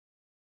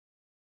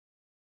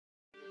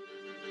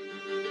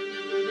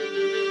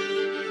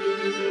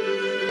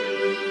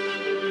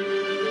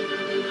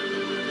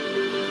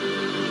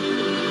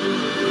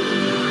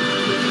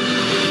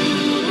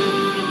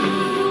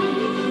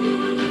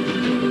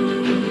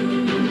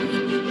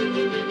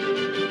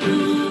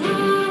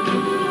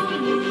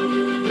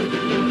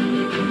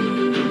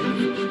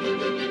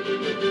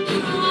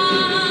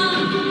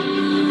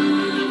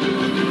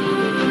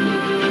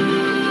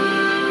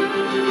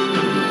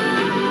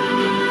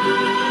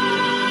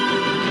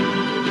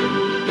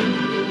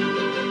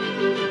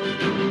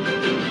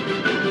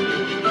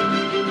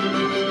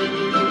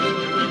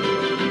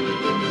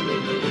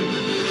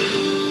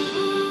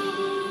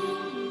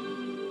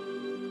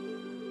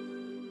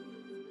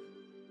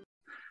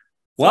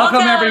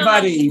Welcome,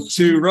 everybody,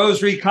 to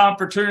Rosary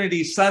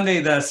Confraternity Sunday,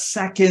 the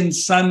second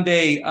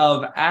Sunday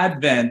of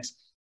Advent.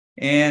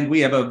 And we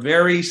have a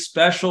very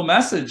special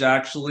message,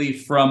 actually,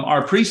 from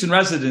our priest in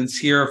residence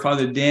here,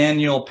 Father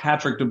Daniel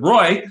Patrick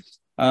DeBroy,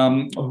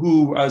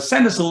 who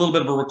sent us a little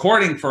bit of a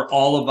recording for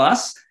all of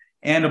us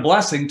and a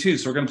blessing, too.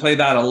 So we're going to play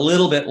that a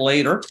little bit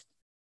later.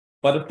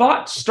 But I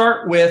thought to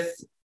start with,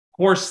 of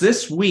course,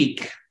 this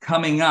week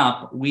coming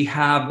up, we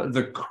have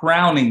the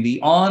crowning, the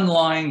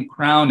online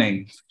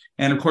crowning.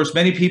 And of course,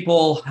 many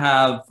people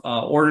have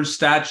ordered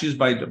statues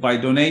by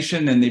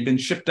donation, and they've been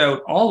shipped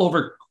out all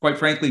over, quite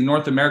frankly,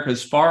 North America,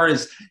 as far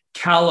as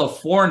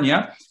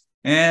California.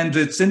 And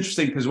it's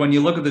interesting because when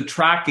you look at the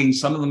tracking,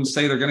 some of them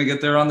say they're going to get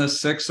there on the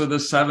 6th or the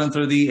 7th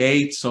or the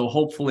 8th. So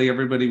hopefully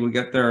everybody will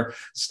get their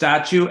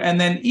statue.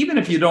 And then even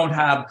if you don't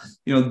have,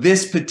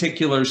 this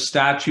particular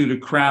statue to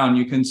crown,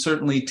 you can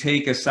certainly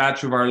take a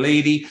statue of Our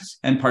Lady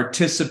and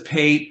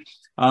participate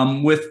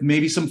with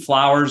maybe some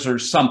flowers or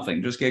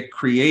something. Just get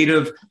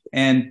creative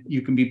and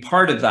you can be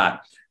part of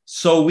that.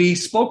 So we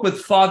spoke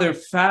with Father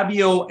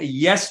Fabio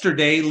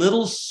yesterday,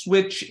 little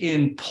switch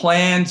in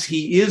plans.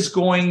 He is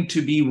going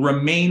to be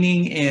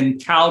remaining in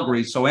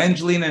Calgary. So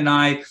Angelina and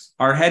I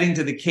are heading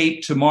to the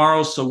Cape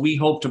tomorrow. So we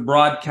hope to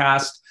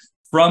broadcast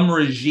from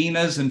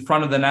Regina's in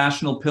front of the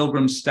National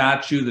Pilgrim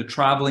statue, the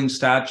traveling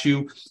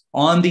statue,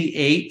 on the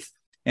 8th.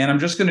 And I'm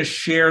just going to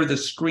share the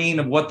screen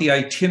of what the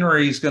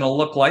itinerary is going to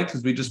look like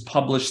because we just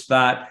published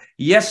that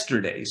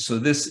yesterday. So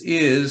this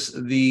is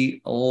the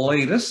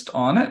latest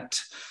on it.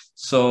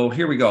 So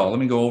here we go. Let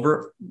me go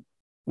over it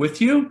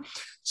with you.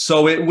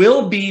 So it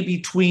will be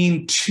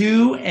between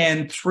 2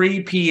 and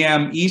 3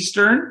 p.m.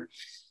 Eastern.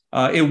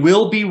 It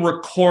will be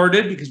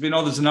recorded because we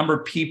know there's a number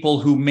of people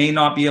who may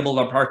not be able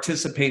to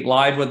participate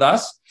live with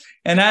us.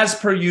 And as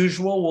per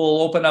usual,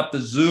 we'll open up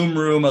the Zoom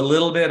room a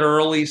little bit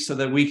early so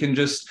that we can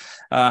just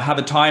have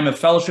a time of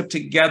fellowship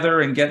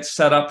together and get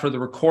set up for the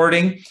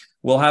recording.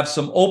 We'll have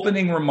some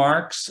opening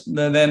remarks.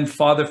 Then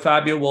Father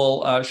Fabio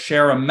will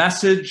share a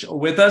message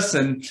with us.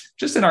 And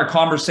just in our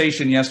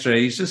conversation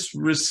yesterday, he's just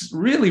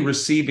really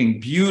receiving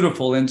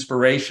beautiful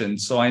inspiration.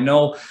 So I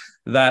know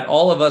that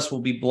all of us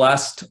will be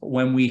blessed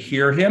when we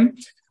hear him.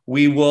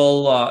 We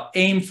will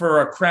aim for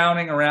a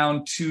crowning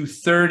around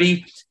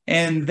 2:30.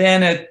 And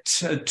then at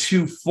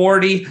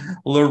 2:40,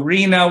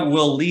 Lorena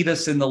will lead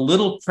us in the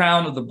little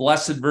crown of the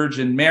Blessed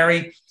Virgin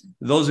Mary.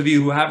 Those of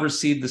you who have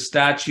received the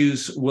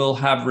statues will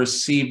have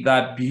received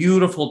that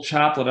beautiful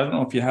chaplet. I don't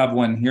know if you have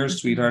one here,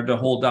 sweetheart, to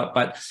hold up,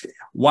 but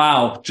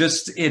wow,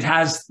 just it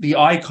has the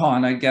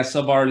icon, I guess,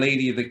 of Our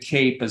Lady of the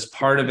Cape as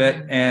part of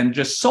it. And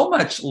just so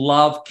much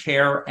love,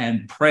 care,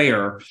 and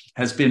prayer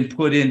has been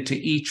put into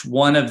each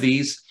one of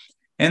these.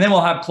 And then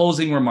we'll have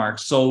closing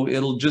remarks. So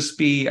it'll just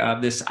be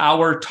this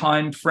hour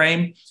time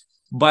frame,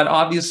 but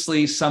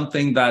obviously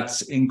something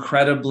that's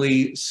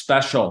incredibly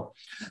special.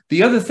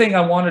 The other thing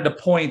I wanted to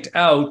point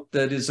out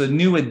that is a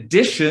new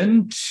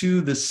addition to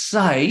the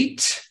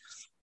site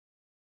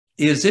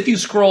is if you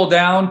scroll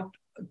down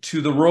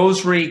to the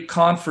Rosary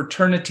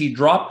Confraternity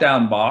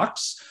drop-down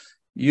box,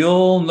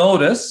 you'll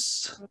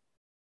notice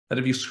that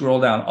if you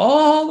scroll down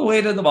all the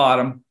way to the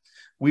bottom,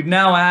 we've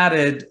now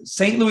added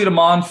St. Louis de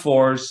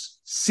Montfort's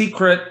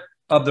Secret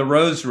of the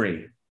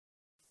Rosary.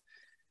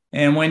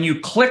 And when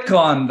you click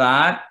on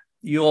that,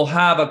 you'll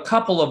have a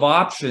couple of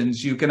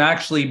options. You can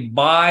actually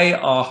buy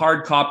a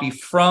hard copy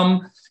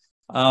from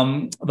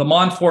the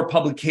Montfort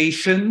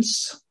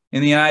Publications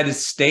in the United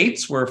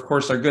States, where, of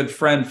course, our good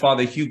friend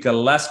Father Hugh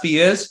Gillespie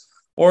is,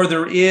 or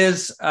there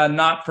is a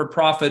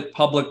not-for-profit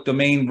public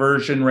domain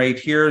version right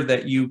here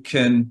that you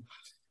can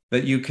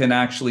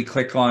actually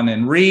click on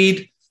and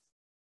read.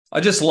 I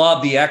just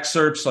love the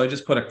excerpts, so I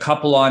just put a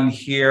couple on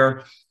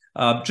here.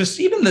 Just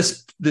even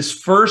this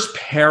first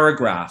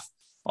paragraph,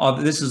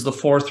 this is the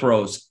 4th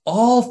rose.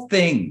 All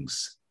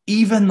things,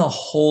 even the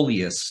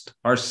holiest,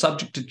 are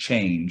subject to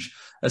change,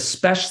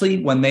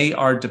 especially when they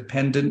are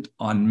dependent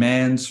on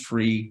man's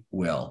free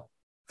will.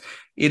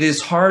 It is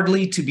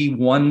hardly to be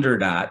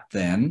wondered at,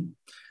 then,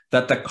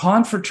 that the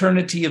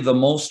Confraternity of the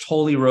Most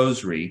Holy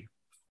Rosary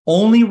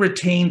only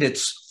retained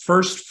its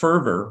first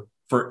fervor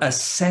for a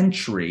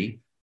century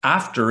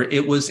after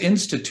it was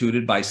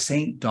instituted by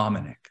Saint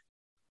Dominic.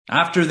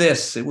 After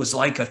this, it was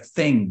like a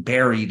thing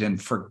buried and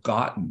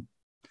forgotten.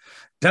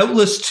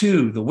 Doubtless,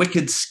 too, the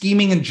wicked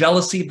scheming and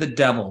jealousy of the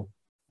devil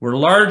were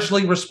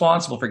largely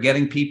responsible for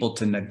getting people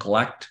to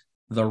neglect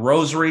the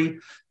rosary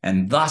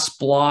and thus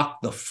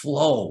block the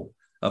flow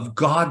of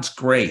God's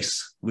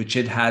grace, which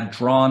it had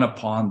drawn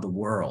upon the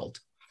world.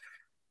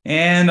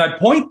 And I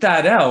point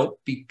that out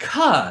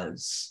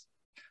because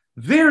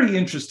very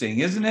interesting,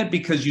 isn't it?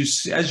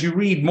 Because as you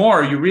read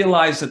more, you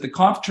realize that the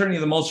Confraternity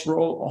of the Most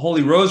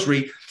Holy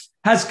Rosary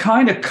has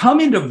kind of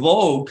come into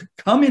vogue,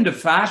 come into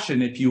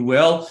fashion, if you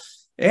will,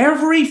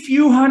 every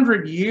few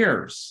hundred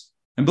years.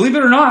 And believe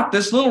it or not,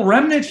 this little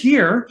remnant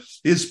here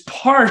is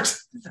part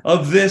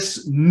of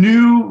this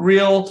new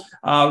real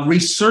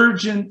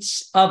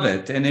resurgence of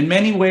it. And in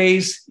many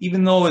ways,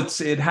 even though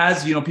it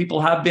has,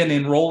 people have been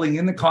enrolling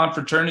in the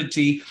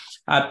confraternity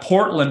at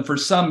Portland for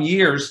some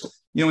years,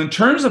 in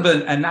terms of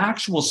an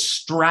actual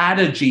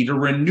strategy to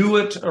renew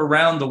it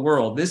around the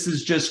world. This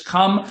has just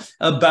come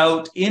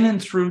about in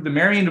and through the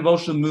Marian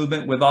devotional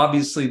movement with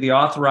obviously the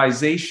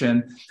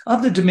authorization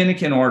of the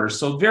Dominican order.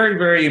 So very,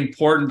 very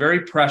important,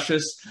 very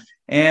precious.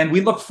 And we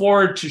look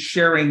forward to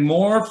sharing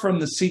more from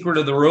the Secret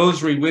of the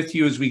Rosary with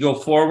you as we go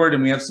forward.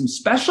 And we have some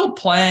special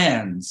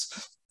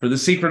plans for the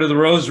Secret of the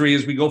Rosary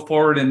as we go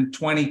forward in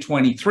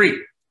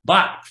 2023.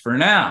 But for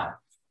now,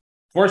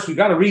 of course, we've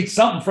got to read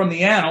something from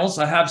the annals.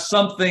 I have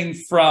something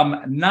from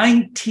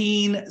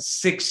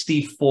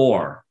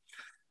 1964.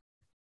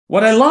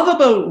 What I love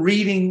about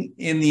reading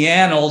in the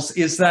annals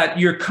is that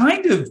you're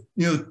kind of,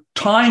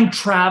 time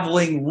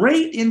traveling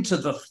right into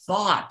the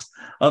thought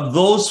of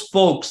those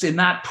folks in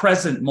that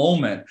present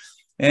moment.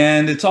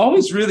 And it's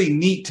always really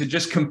neat to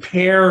just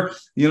compare,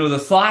 the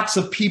thoughts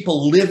of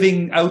people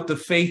living out the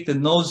faith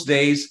in those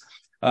days.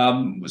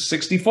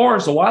 64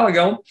 is a while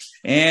ago,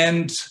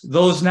 and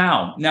those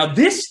now. Now,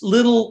 this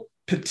little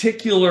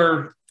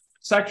particular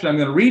section I'm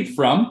going to read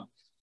from,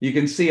 you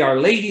can see Our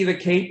Lady of the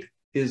Cape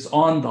is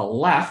on the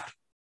left,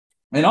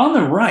 and on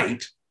the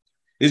right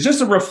is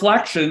just a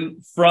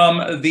reflection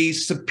from the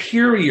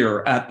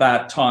superior at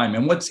that time.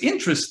 And what's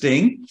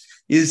interesting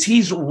is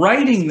he's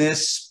writing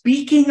this,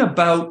 speaking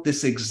about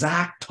this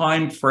exact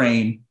time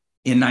frame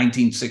in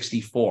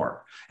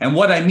 1964. And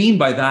what I mean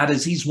by that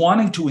is he's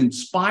wanting to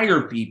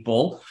inspire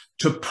people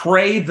to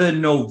pray the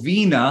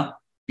novena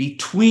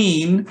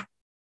between,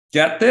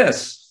 get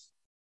this,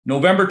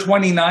 November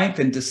 29th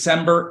and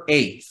December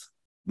 8th.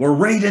 We're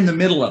right in the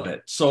middle of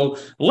it. So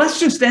let's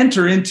just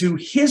enter into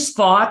his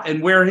thought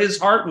and where his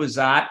heart was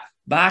at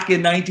back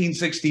in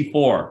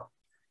 1964.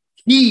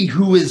 He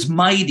who is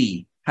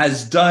mighty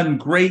has done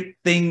great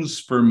things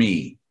for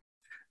me.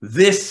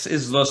 This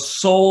is the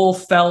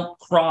soul-felt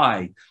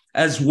cry,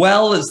 as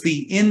well as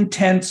the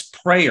intense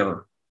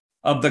prayer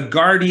of the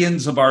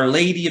guardians of Our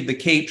Lady of the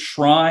Cape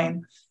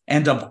Shrine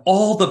and of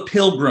all the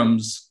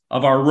pilgrims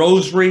of our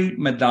Rosary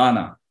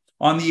Madonna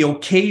on the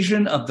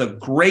occasion of the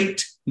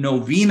great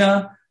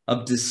novena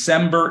of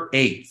December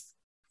 8th.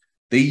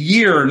 The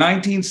year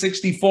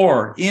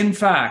 1964, in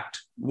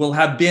fact, will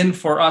have been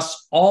for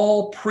us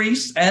all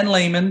priests and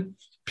laymen,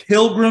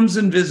 pilgrims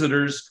and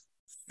visitors,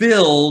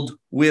 filled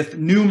with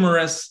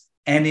numerous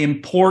and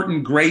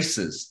important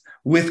graces,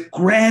 with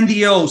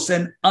grandiose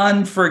and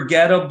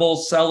unforgettable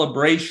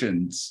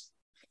celebrations.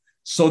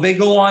 So they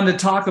go on to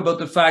talk about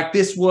the fact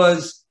this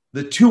was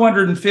the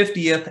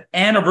 250th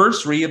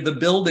anniversary of the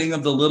building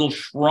of the little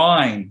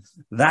shrine,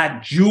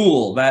 that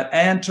jewel, that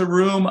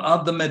anteroom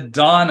of the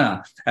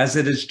Madonna, as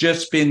it has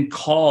just been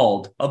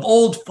called, of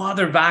old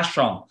Father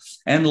Vachon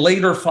and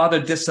later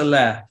Father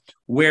Disselet,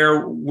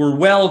 where were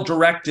well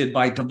directed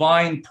by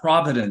divine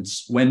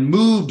providence. When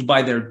moved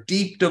by their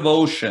deep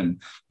devotion,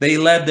 they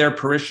led their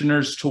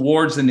parishioners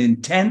towards an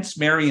intense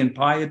Marian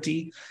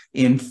piety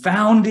in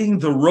founding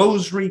the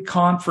Rosary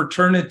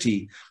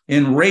Confraternity,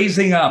 in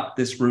raising up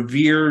this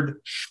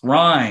revered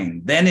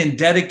shrine, then in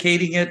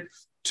dedicating it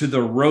to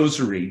the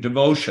Rosary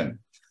devotion.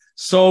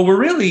 So we're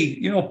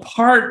really,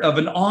 part of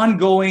an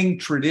ongoing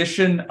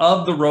tradition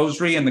of the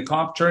Rosary and the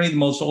Confraternity, the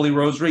Most Holy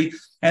Rosary.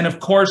 And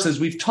of course, as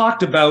we've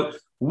talked about,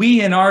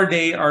 we in our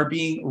day are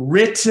being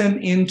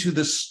written into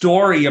the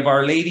story of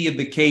Our Lady of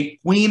the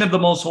Cape, Queen of the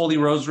Most Holy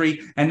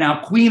Rosary, and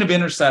now Queen of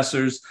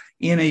Intercessors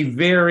in a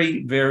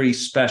very, very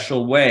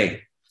special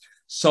way.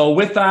 So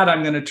with that,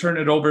 I'm going to turn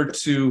it over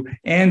to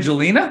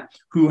Angelina,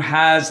 who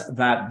has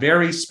that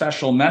very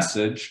special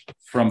message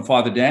from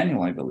Father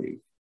Daniel, I believe.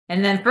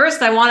 And then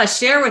first, I want to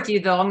share with you,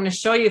 though, I'm going to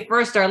show you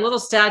first our little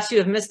statue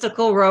of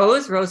Mystical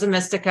Rose, Rosa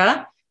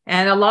Mystica.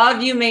 And a lot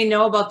of you may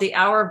know about the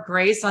Hour of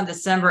Grace on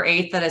December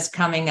 8th that is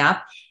coming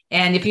up.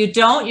 And if you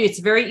don't, it's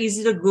very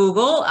easy to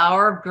Google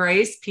Hour of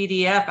Grace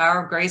PDF,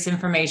 Hour of Grace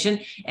information.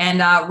 And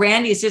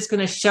Randy is just going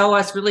to show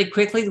us really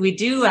quickly. We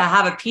do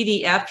have a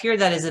PDF here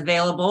that is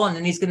available, and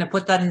then he's going to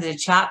put that into the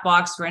chat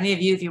box for any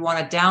of you if you want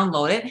to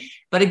download it.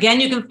 But again,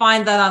 you can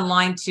find that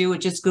online too,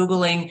 with just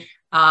Googling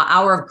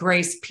Hour of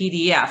Grace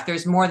PDF.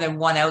 There's more than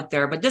one out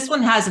there, but this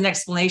one has an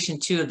explanation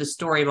too of the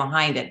story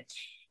behind it.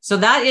 So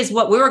that is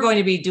what we were going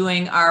to be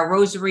doing, our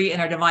Rosary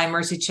and our Divine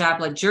Mercy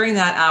Chaplet during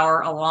that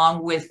hour,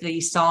 along with the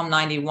Psalm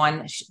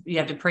 91. You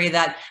have to pray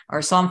that,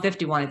 or Psalm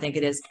 51, I think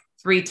it is,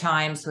 3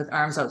 times with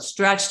arms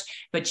outstretched,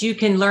 but you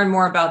can learn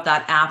more about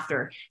that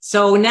after.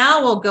 So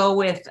now we'll go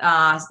with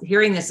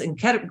hearing this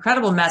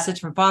incredible message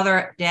from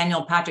Father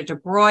Daniel Patrick de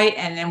Broy,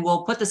 and then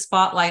we'll put the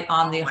spotlight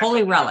on the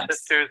holy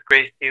relics. Sisters,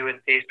 grace to you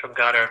and peace from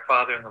God our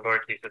Father and the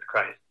Lord Jesus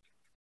Christ.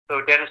 So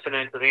Dennis and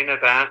Angelina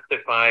have asked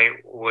if I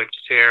would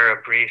share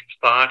a brief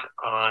thought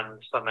on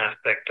some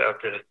aspect of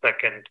the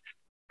second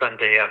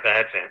Sunday of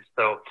Advent.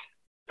 So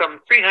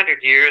some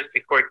 300 years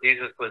before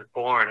Jesus was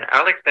born,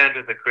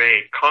 Alexander the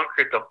Great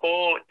conquered the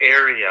whole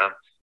area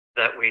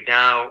that we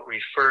now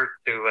refer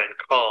to and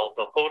call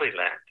the Holy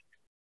Land.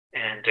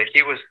 And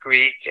he was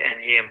Greek,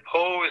 and he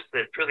imposed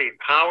this really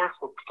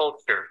powerful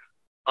culture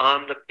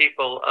on the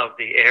people of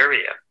the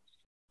area.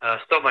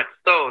 So much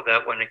so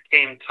that when it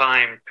came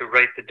time to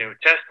write the New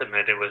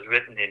Testament, it was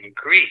written in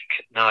Greek,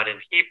 not in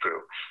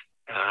Hebrew.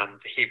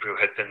 The Hebrew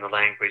had been the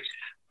language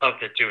of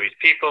the Jewish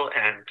people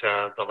and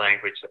the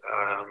language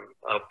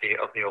of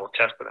the Old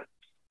Testament.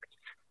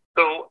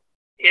 So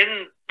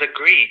in the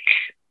Greek,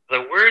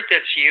 the word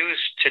that's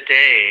used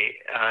today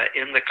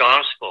in the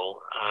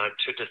Gospel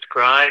to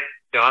describe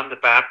John the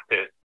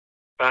Baptist,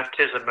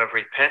 baptism of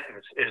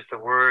repentance, is the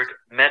word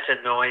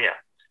metanoia.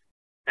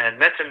 And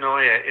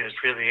metanoia is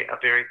really a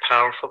very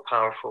powerful,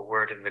 powerful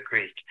word in the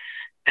Greek.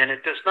 And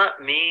it does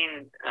not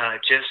mean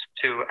just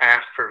to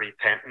ask for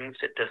repentance.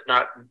 It does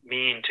not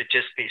mean to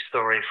just be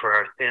sorry for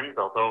our sins,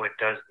 although it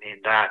does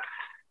mean that.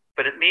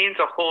 But it means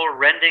a whole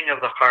rending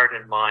of the heart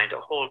and mind, a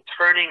whole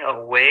turning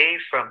away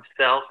from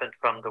self and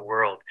from the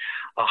world,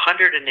 a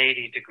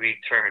 180-degree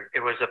turn. It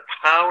was a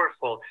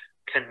powerful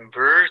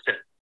conversion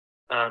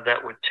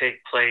that would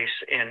take place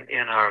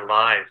in our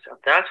lives.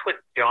 That's what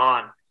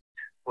John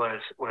was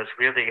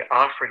really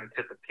offering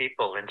to the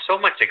people, and so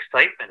much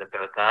excitement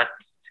about that.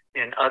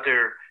 In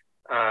other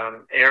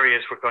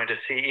areas we're going to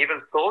see,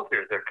 even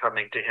soldiers are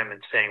coming to him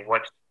and saying,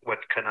 what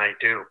can I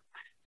do?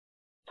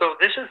 So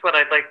this is what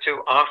I'd like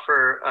to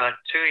offer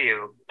to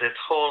you, this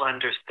whole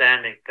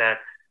understanding that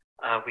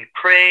we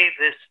pray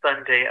this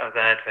Sunday of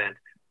Advent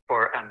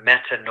for a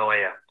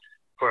metanoia,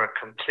 for a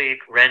complete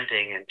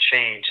rending and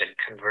change and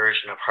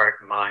conversion of heart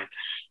and mind.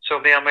 So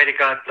may Almighty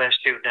God bless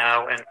you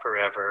now and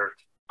forever.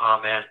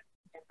 Amen.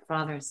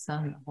 Father,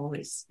 Son,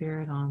 Holy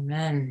Spirit.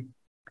 Amen.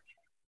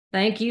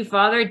 Thank you,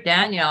 Father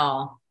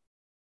Daniel.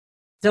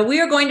 So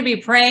we are going to be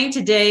praying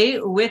today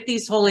with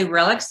these holy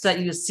relics that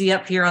you see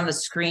up here on the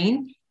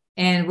screen.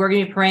 And we're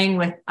going to be praying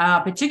with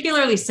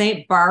particularly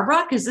St.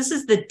 Barbara, because this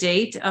is the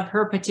date of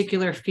her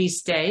particular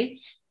feast day.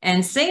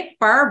 And St.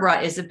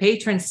 Barbara is a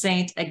patron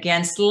saint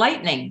against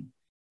lightning,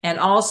 and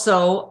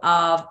also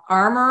of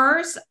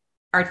armorers,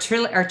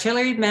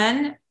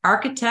 artillerymen,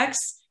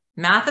 architects,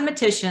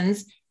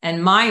 mathematicians,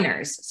 and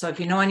miners. So if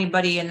you know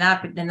anybody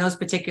in those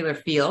particular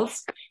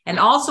fields. And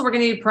also we're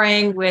going to be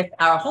praying with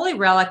our holy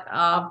relic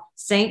of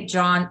St.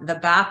 John the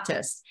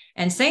Baptist.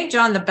 And St.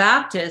 John the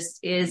Baptist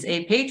is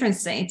a patron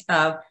saint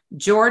of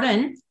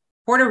Jordan,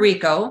 Puerto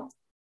Rico,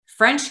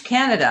 French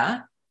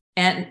Canada,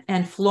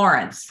 and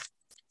Florence.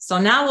 So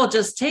now we'll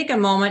just take a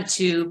moment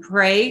to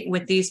pray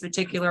with these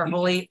particular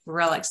holy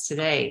relics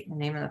today. In the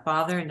name of the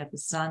Father, and of the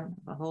Son, and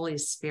of the Holy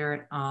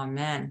Spirit.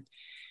 Amen.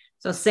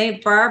 So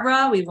St.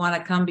 Barbara, we want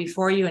to come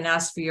before you and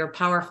ask for your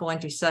powerful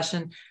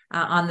intercession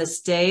on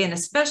this day, and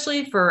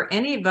especially for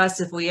any of us,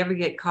 if we ever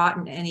get caught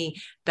in any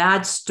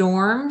bad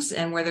storms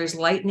and where there's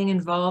lightning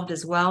involved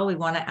as well, we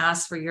want to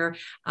ask for your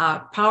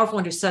powerful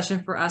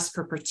intercession for us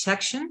for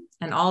protection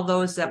and all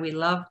those that we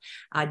love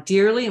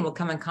dearly and will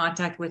come in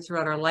contact with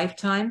throughout our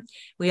lifetime.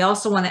 We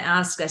also want to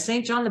ask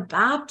St. John the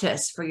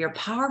Baptist for your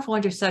powerful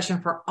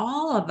intercession for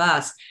all of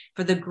us,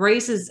 for the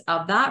graces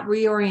of that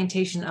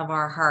reorientation of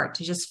our heart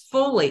to just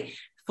fully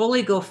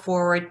go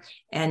forward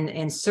and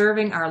in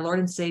serving our Lord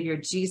and Savior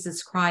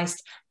Jesus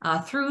Christ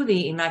through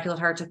the Immaculate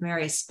Heart of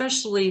Mary,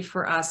 especially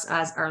for us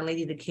as Our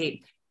Lady of the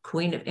Cape,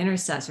 Queen of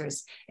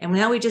Intercessors. And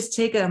now we just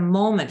take a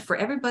moment for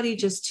everybody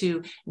just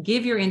to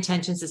give your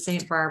intentions to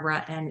St.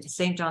 Barbara and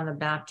St. John the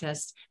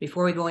Baptist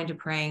before we go into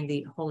praying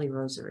the Holy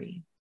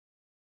Rosary.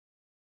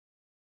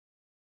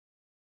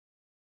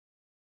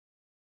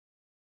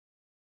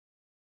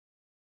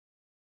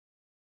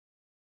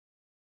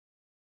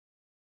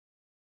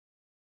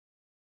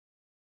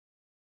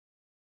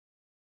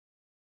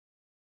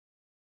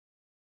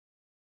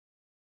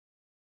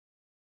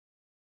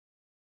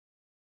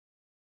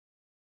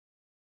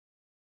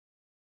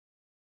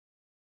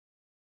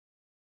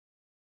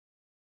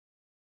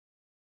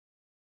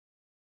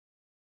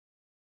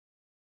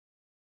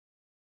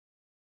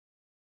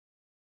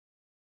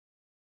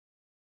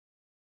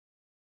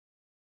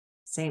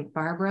 St.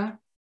 Barbara,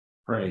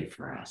 pray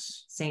for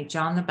us. St.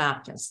 John the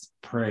Baptist,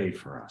 Pray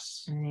for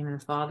us. in the name of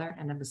the Father,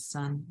 and of the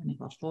Son, and of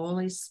the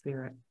Holy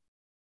Spirit.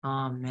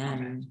 Amen.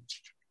 Amen.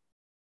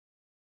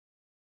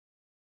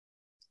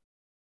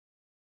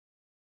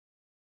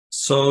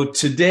 So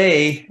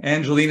today,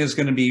 Angelina is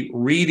going to be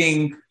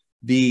reading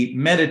the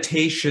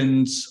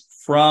meditations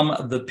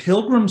from the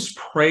Pilgrim's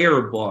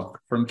Prayer book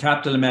from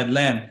Cap de la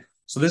Madeleine.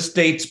 So this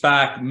dates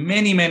back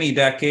many, many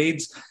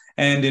decades.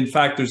 And in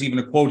fact, there's even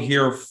a quote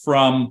here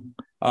from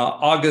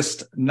August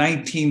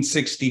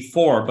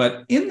 1964.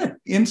 But in the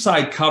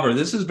inside cover,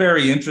 this is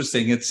very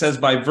interesting. It says,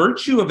 by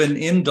virtue of an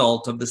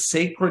indult of the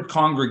Sacred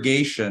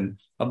Congregation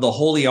of the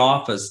Holy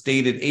Office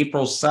dated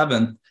April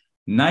 7th,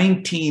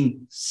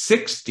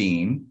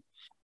 1916,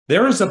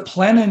 there is a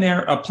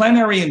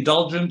plenary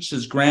indulgence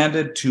is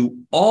granted to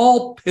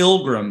all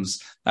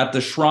pilgrims at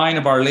the shrine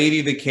of Our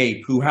Lady of the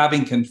Cape who,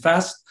 having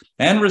confessed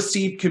and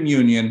received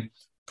communion,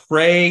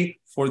 pray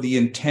for the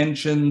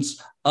intentions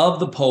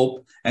of the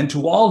Pope, and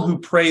to all who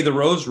pray the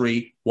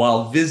Rosary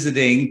while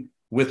visiting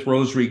with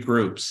Rosary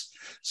groups.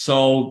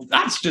 So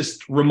that's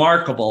just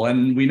remarkable.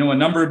 And we know a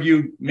number of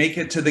you make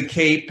it to the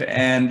Cape,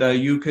 and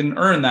you can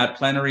earn that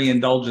plenary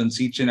indulgence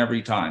each and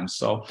every time.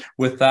 So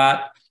with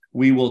that,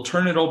 we will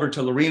turn it over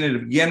to Lorena to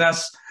begin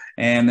us.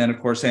 And then, of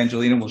course,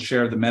 Angelina will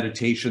share the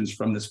meditations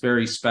from this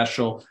very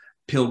special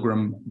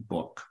pilgrim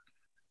book.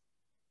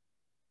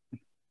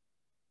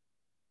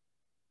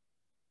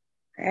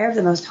 Prayer of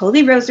the Most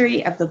Holy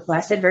Rosary of the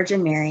Blessed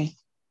Virgin Mary.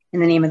 In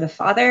the name of the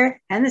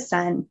Father, and the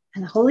Son,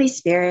 and the Holy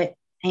Spirit.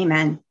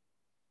 Amen.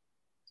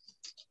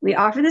 We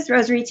offer this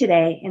rosary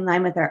today in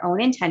line with our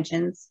own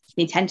intentions,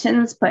 the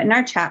intentions put in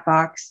our chat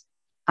box,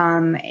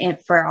 and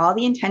for all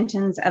the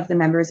intentions of the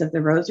members of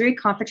the Rosary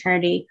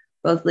Confraternity,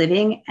 both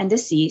living and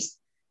deceased,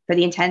 for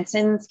the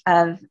intentions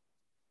of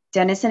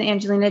Dennis and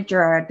Angelina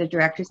Gerard, the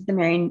directors of the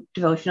Marian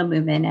Devotional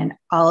Movement, and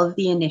all of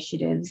the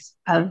initiatives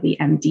of the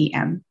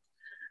MDM.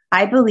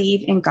 I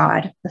believe in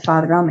God, the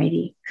Father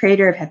Almighty,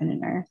 creator of heaven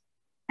and earth,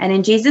 and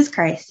in Jesus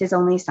Christ, his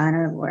only Son,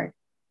 our Lord,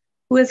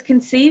 who was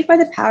conceived by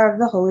the power of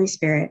the Holy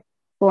Spirit,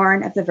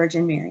 born of the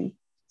Virgin Mary,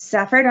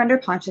 suffered under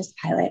Pontius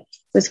Pilate,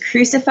 was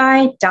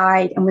crucified,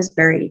 died, and was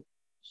buried.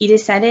 He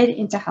descended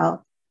into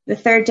hell. The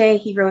third day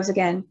he rose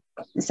again.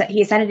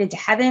 He ascended into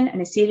heaven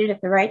and is seated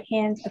at the right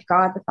hand of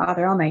God, the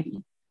Father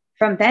Almighty.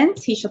 From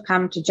thence he shall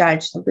come to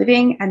judge the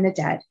living and the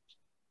dead.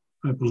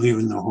 I believe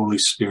in the Holy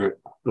Spirit,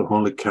 the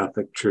Holy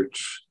Catholic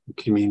Church, the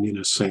communion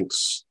of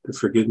saints, the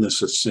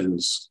forgiveness of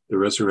sins, the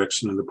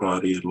resurrection of the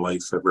body, and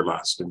life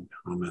everlasting.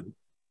 Amen.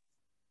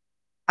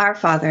 Our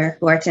Father,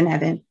 who art in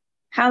heaven,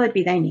 hallowed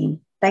be thy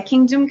name. Thy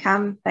kingdom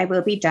come, thy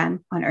will be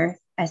done on earth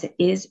as it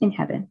is in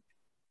heaven.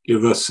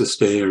 Give us this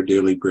day our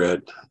daily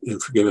bread,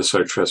 and forgive us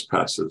our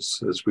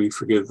trespasses, as we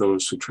forgive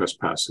those who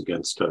trespass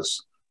against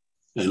us.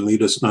 And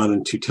lead us not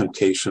into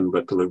temptation,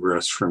 but deliver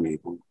us from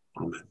evil.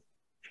 Amen.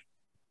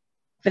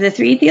 For the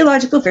three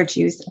theological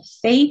virtues of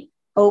faith,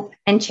 hope,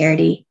 and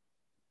charity.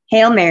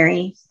 Hail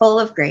Mary, full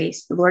of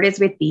grace, the Lord is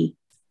with thee.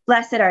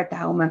 Blessed art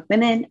thou among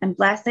women, and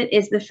blessed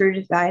is the fruit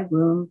of thy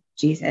womb,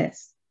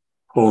 Jesus.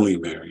 Holy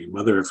Mary,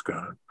 Mother of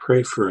God,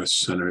 pray for us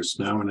sinners,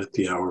 now and at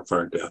the hour of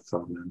our death.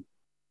 Amen.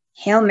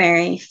 Hail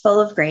Mary,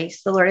 full of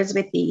grace, the Lord is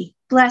with thee.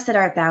 Blessed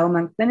art thou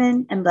among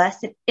women, and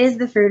blessed is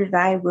the fruit of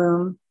thy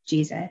womb,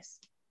 Jesus.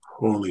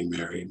 Holy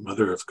Mary,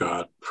 Mother of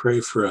God, pray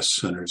for us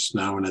sinners,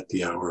 now and at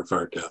the hour of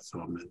our death.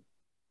 Amen.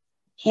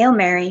 Hail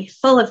Mary,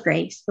 full of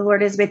grace, the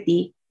Lord is with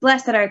thee.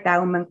 Blessed art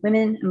thou among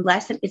women, and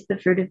blessed is the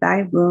fruit of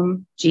thy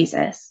womb,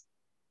 Jesus.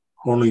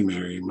 Holy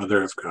Mary,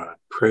 Mother of God,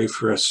 pray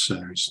for us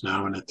sinners,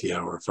 now and at the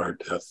hour of our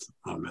death.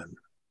 Amen.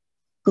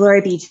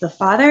 Glory be to the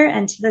Father,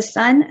 and to the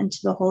Son, and to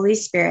the Holy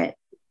Spirit.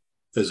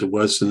 As it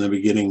was in the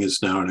beginning,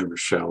 is now, and ever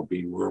shall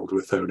be, world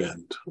without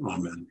end.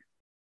 Amen.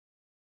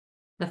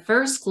 The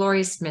first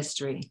glorious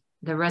mystery,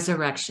 the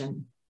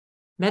resurrection.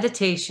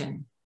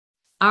 Meditation.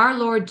 Our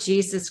Lord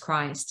Jesus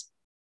Christ,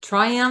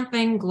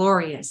 triumphing,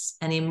 glorious,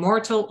 and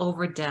immortal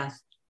over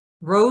death,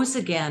 rose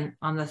again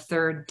on the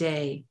third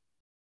day.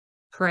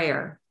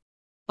 Prayer.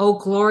 O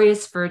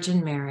glorious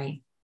Virgin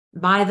Mary,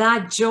 by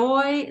that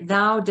joy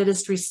thou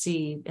didst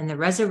receive in the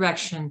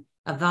resurrection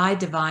of thy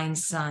divine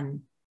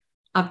Son,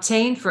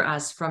 obtain for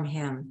us from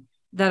him,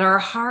 that our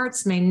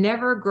hearts may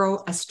never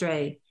grow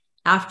astray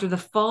after the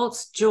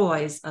false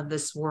joys of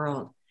this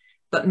world,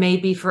 but may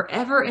be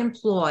forever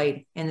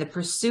employed in the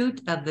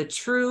pursuit of the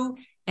true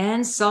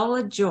and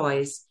solid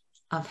joys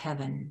of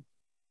heaven.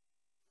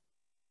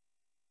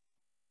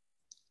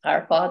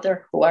 Our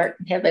Father, who art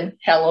in heaven,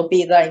 hallowed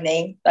be thy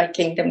name. Thy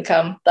kingdom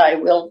come, thy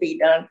will be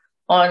done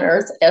on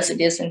earth as it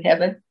is in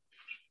heaven.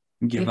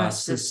 Give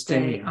us this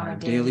day our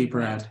daily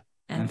bread,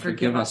 and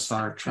forgive us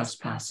our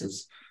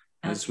trespasses,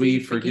 as we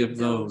forgive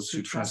those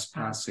who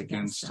trespass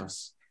against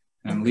us.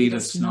 And lead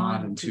us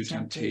not into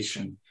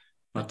temptation,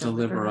 but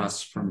deliver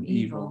us from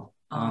evil.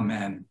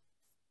 Amen.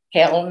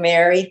 Hail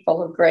Mary,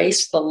 full of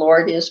grace, the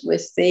Lord is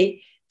with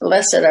thee.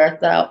 Blessed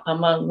art thou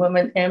among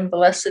women, and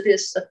blessed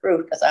is the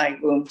fruit of thy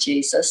womb,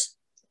 Jesus.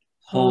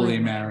 Holy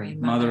Mary,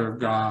 Mother of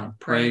God,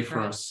 pray for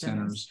us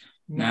sinners,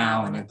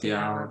 now and at the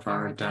hour of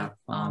our death.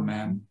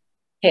 Amen.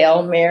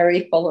 Hail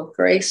Mary, full of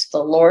grace,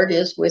 the Lord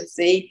is with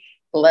thee.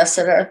 Blessed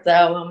art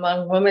thou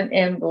among women,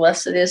 and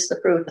blessed is the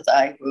fruit of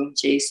thy womb,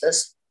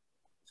 Jesus.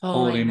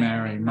 Holy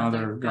Mary,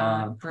 Mother of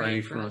God,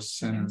 pray for us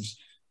sinners,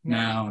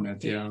 now and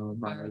at the hour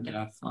of our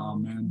death.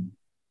 Amen.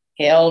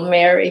 Hail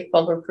Mary,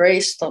 full of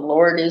grace, the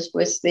Lord is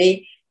with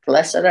thee.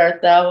 Blessed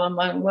art thou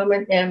among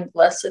women, and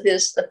blessed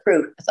is the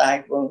fruit of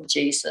thy womb,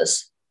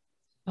 Jesus.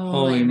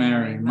 Holy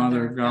Mary,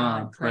 Mother of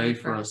God, pray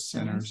for us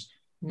sinners,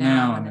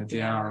 now and at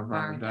the hour of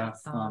our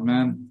death.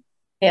 Amen.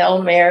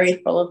 Hail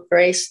Mary, full of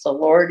grace, the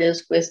Lord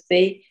is with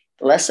thee.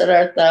 Blessed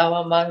art thou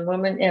among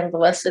women, and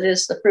blessed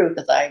is the fruit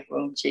of thy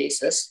womb,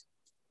 Jesus.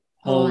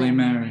 Holy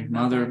Mary,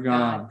 Mother of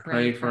God,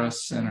 pray for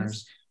us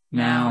sinners,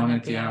 now and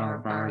at the hour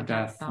of our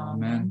death.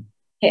 Amen.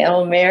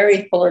 Hail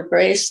Mary, full of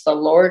grace, the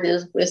Lord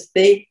is with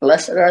thee.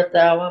 Blessed art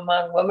thou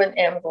among women,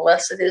 and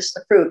blessed is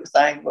the fruit of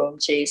thy womb,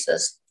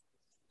 Jesus.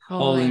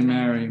 Holy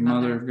Mary,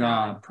 Mother of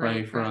God,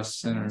 pray for us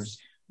sinners,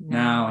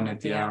 now and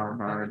at the hour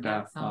of our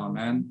death.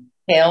 Amen.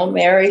 Hail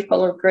Mary,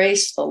 full of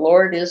grace, the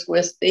Lord is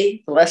with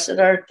thee. Blessed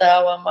art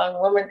thou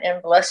among women,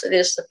 and blessed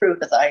is the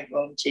fruit of thy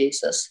womb,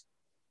 Jesus.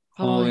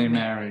 Holy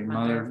Mary,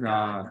 Mother of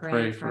God,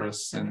 pray for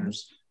us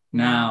sinners,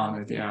 now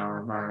and at the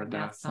hour of our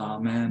death.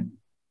 Amen.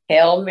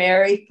 Hail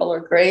Mary, full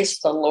of grace,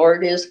 the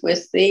Lord is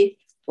with thee.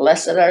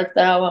 Blessed art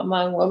thou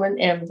among women,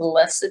 and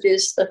blessed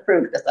is the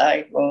fruit of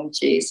thy womb,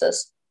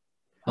 Jesus.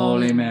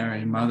 Holy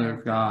Mary, Mother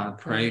of God,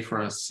 pray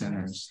for us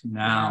sinners,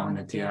 now and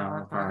at the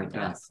hour of our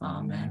death.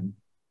 Amen.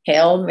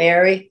 Hail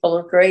Mary, full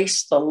of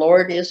grace, the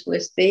Lord is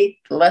with thee.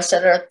 Blessed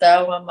art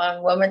thou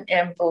among women,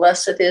 and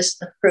blessed is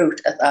the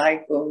fruit of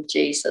thy womb,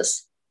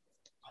 Jesus.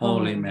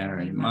 Holy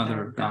Mary,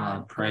 Mother of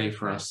God, pray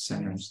for us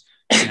sinners,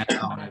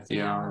 now and at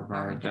the hour of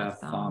our death.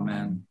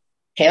 Amen.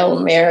 Hail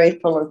Mary,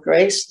 full of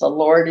grace, the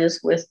Lord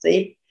is with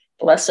thee.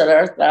 Blessed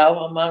art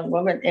thou among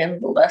women,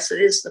 and blessed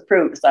is the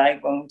fruit of thy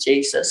womb,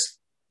 Jesus.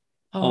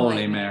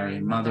 Holy Mary,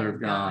 Mother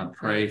of God,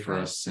 pray for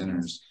us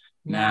sinners,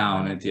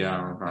 now and at the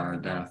hour of our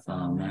death.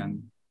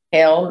 Amen.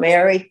 Hail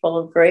Mary, full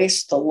of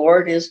grace, the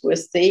Lord is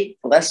with thee.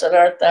 Blessed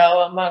art thou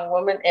among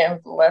women,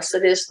 and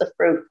blessed is the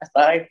fruit of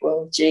thy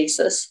womb,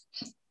 Jesus.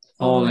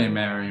 Holy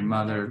Mary,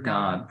 Mother of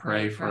God,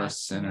 pray for us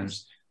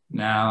sinners,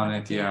 now and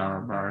at the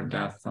hour of our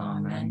death.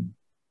 Amen.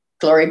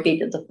 Glory be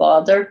to the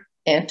Father,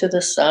 and to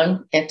the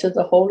Son, and to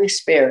the Holy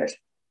Spirit.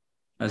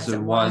 As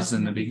it was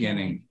in the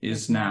beginning,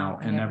 is now,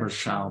 and ever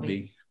shall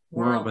be,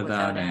 world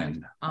without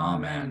end.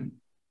 Amen.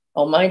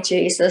 O my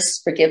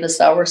Jesus, forgive us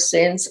our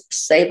sins,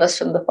 save us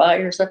from the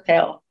fires of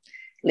hell.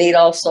 Lead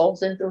all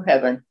souls into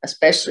heaven,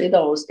 especially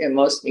those in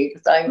most need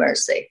of thy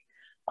mercy.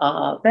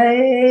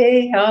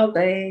 Ave,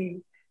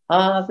 Ave,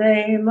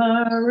 Ave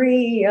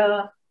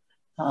Maria.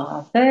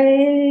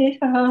 Ave,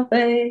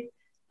 Ave,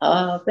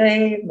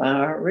 Ave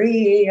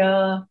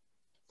Maria.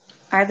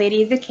 Our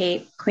Lady of the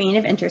Cape, Queen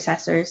of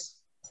Intercessors.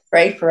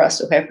 Pray for us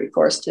who have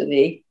recourse to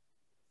thee.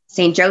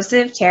 Saint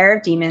Joseph, terror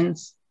of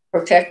demons.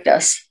 Protect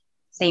us.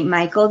 Saint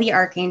Michael the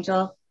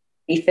Archangel.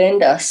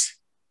 Defend us.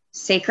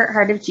 Sacred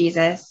Heart of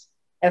Jesus.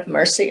 Have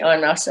mercy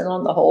on us and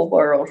on the whole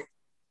world.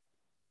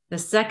 The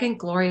second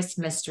glorious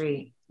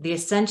mystery, the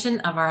ascension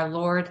of our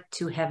Lord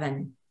to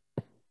heaven.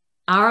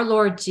 Our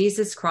Lord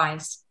Jesus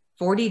Christ,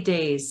 40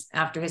 days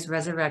after his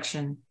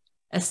resurrection,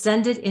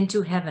 ascended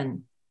into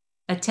heaven,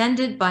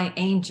 attended by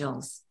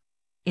angels,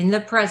 in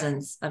the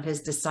presence of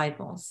his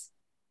disciples.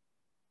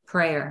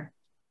 Prayer.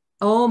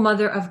 O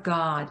Mother of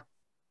God,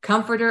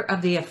 Comforter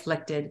of the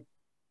afflicted,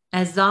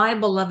 as thy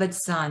beloved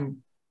Son,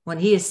 when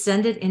he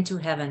ascended into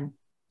heaven,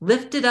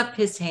 lifted up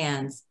his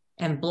hands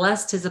and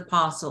blessed his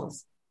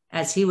apostles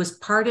as he was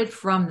parted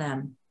from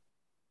them,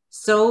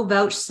 so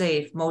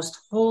vouchsafe, most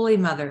holy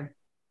Mother,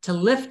 to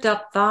lift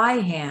up thy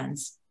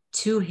hands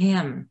to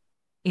him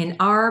in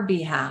our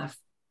behalf,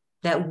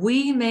 that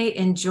we may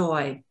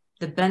enjoy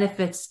the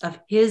benefits of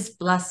his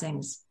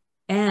blessings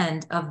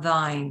and of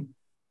thine,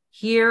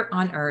 here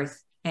on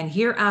earth and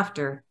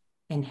hereafter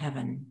in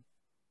heaven.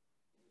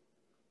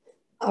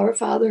 Our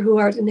Father who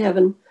art in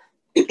heaven,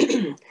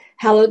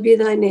 hallowed be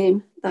thy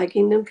name. Thy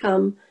kingdom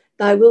come,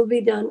 thy will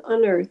be done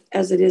on earth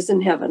as it is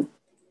in heaven.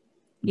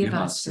 Give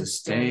us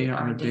this day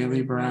our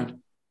daily bread,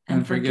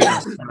 and forgive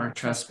us our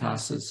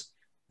trespasses,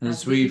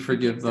 as we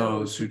forgive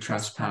those who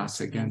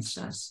trespass against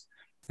us.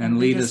 And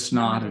lead us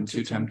not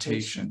into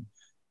temptation,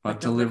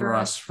 but deliver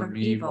us from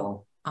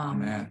evil.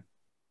 Amen.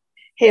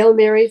 Hail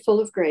Mary, full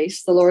of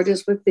grace, the Lord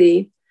is with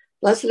thee.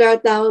 Blessed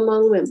art thou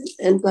among women,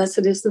 and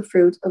blessed is the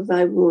fruit of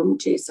thy womb,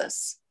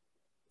 Jesus.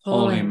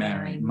 Holy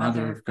Mary,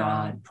 Mother of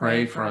God,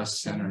 pray for us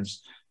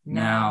sinners,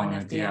 now and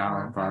at the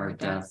hour of our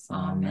death.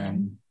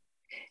 Amen.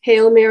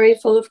 Hail Mary,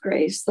 full of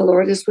grace, the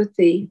Lord is with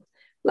thee.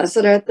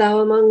 Blessed art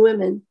thou among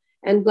women,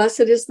 and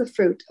blessed is the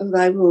fruit of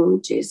thy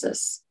womb,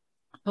 Jesus.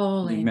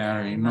 Holy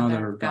Mary,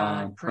 Mother of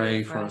God,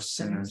 pray for us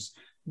sinners,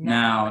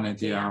 now and at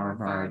the hour of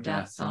our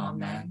death.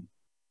 Amen.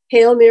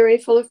 Hail Mary,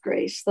 full of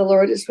grace, the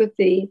Lord is with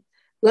thee.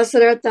 Blessed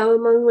art thou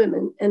among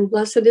women, and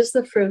blessed is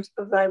the fruit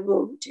of thy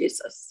womb,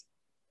 Jesus.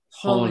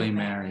 Holy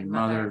Mary,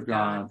 Mother of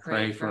God,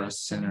 pray for us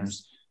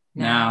sinners,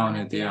 now and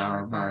at the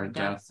hour of our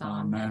death.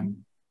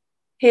 Amen.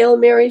 Hail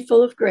Mary,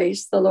 full of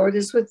grace, the Lord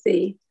is with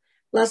thee.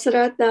 Blessed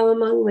art thou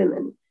among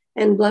women,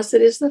 and blessed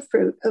is the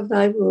fruit of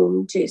thy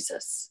womb,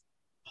 Jesus.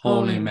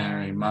 Holy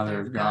Mary,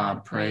 Mother of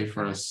God, pray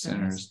for us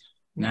sinners,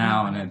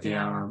 now and at the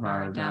hour of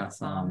our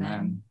death.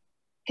 Amen.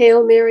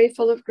 Hail Mary,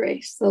 full of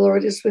grace, the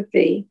Lord is with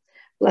thee.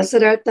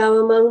 Blessed art thou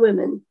among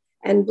women,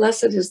 and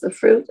blessed is the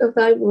fruit of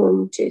thy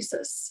womb,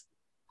 Jesus.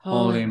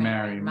 Holy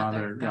Mary,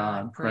 Mother of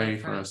God, pray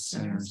for us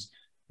sinners,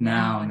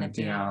 now and at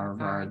the hour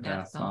of our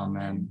death.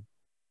 Amen.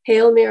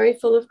 Hail Mary,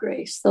 full of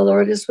grace, the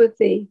Lord is with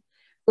thee.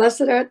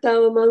 Blessed art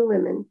thou among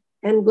women,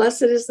 and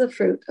blessed is the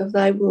fruit of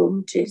thy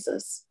womb,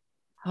 Jesus.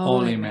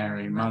 Holy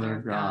Mary, Mother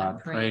of God,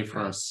 pray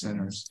for us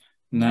sinners,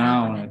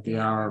 now and at the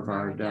hour of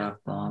our death.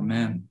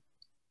 Amen.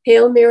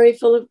 Hail Mary,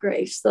 full of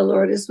grace, the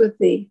Lord is with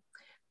thee.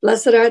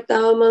 Blessed art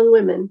thou among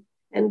women,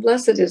 and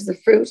blessed is the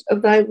fruit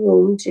of thy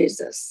womb,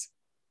 Jesus.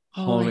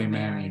 Holy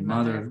Mary,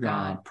 Mother of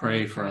God,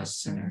 pray for us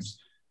sinners,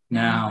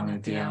 now and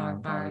at the hour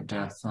of our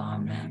death.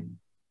 Amen.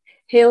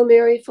 Hail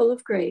Mary, full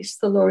of grace,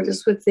 the Lord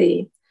is with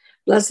thee.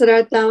 Blessed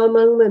art thou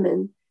among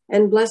women,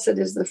 and blessed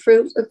is the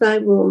fruit of thy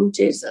womb,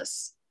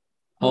 Jesus.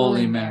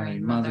 Holy Mary,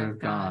 Mother of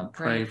God,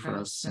 pray for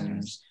us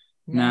sinners,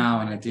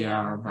 now and at the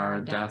hour of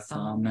our death.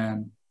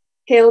 Amen.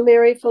 Hail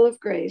Mary, full of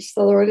grace,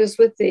 the Lord is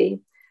with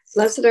thee.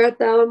 Blessed art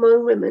thou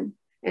among women,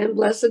 and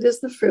blessed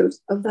is the fruit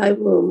of thy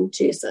womb,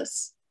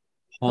 Jesus.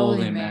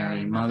 Holy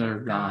Mary, Mother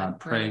of God,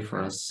 pray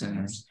for us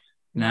sinners,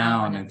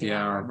 now and at the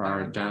hour of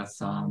our death.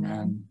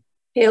 Amen.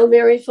 Hail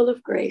Mary, full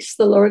of grace,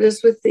 the Lord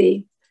is with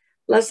thee.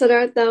 Blessed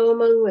art thou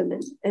among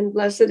women, and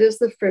blessed is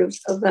the fruit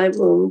of thy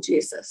womb,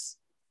 Jesus.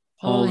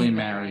 Holy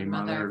Mary,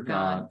 Mother of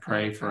God,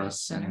 pray for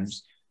us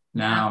sinners,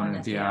 now and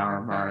at the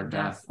hour of our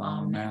death.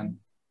 Amen.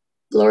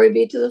 Glory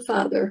be to the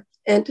Father,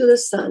 and to the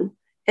Son,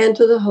 and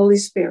to the Holy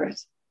Spirit.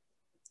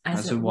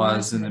 As it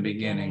was in the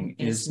beginning,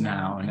 is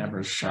now, and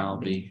ever shall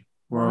be,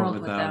 world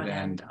without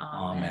end.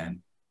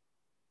 Amen.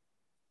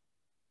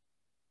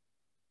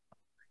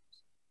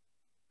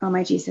 O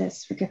my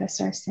Jesus, forgive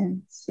us our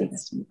sins, save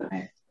us from the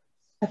fire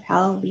of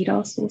hell, lead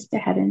all souls to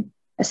heaven,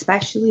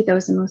 especially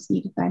those in most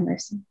need of thy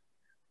mercy.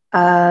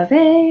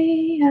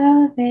 Ave,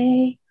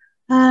 Ave,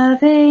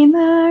 Ave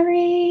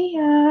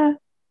Maria,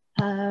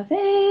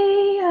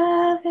 Ave,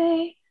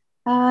 Ave,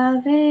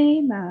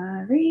 Ave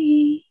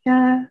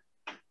Maria.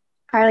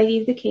 Our Lady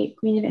of the Cape,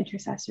 Queen of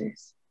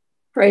Intercessors.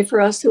 Pray for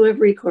us who have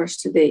recourse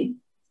to thee.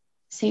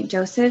 Saint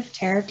Joseph,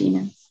 Terror of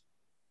Demons.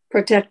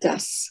 Protect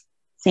us.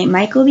 Saint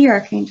Michael the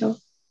Archangel.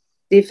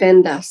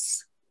 Defend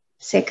us.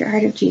 Sacred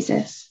Heart of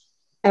Jesus.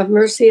 Have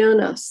mercy on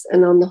us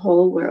and on the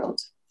whole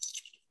world.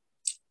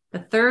 The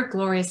third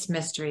glorious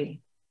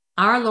mystery,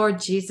 our Lord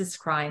Jesus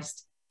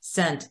Christ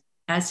sent,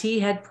 as he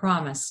had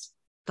promised,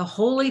 the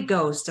Holy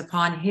Ghost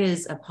upon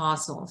his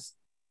apostles,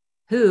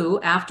 who,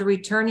 after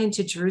returning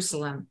to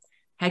Jerusalem,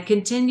 had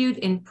continued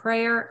in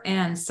prayer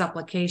and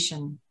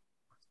supplication.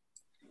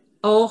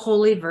 O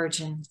Holy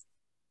Virgin,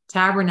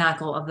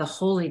 tabernacle of the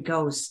Holy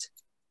Ghost,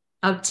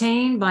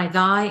 obtain by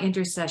thy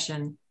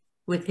intercession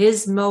with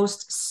his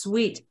most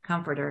sweet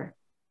comforter,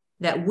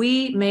 that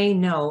we may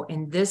know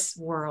in this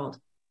world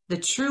the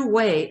true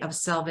way of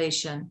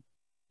salvation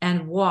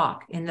and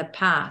walk in the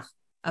path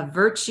of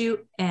virtue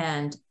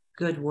and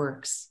good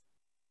works.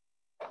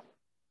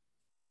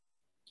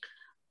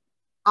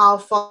 Our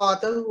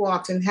Father, who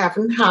art in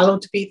heaven,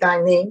 hallowed be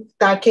thy name.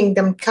 Thy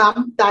kingdom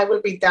come, thy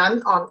will be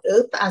done on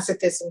earth as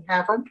it is in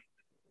heaven.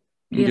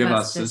 Give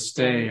us this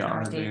day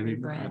our daily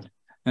bread,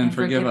 and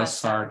forgive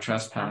us our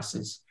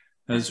trespasses,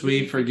 as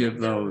we forgive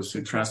those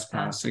who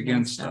trespass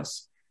against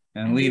us.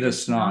 And lead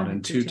us not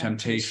into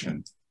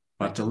temptation,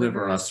 but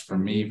deliver us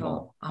from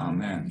evil.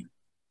 Amen.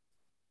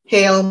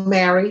 Hail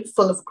Mary,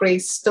 full of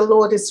grace, the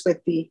Lord is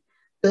with thee.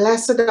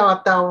 Blessed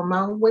art thou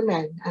among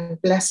women,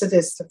 and blessed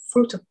is the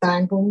fruit of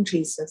thy womb,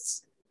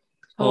 Jesus.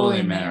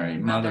 Holy Mary,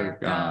 Mother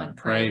of God,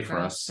 pray for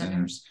us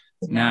sinners,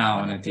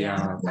 now and at the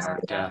hour of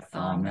our death.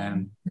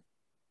 Amen.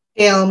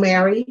 Hail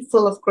Mary,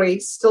 full of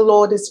grace, the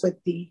Lord is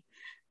with thee.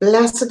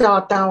 Blessed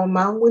art thou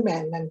among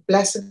women, and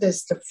blessed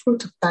is the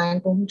fruit of thy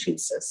womb,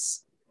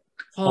 Jesus.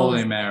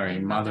 Holy Mary,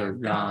 Mother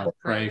of God,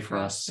 pray for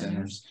us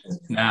sinners,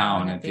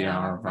 now and at the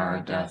hour of our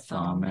death.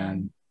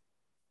 Amen.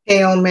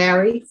 Hail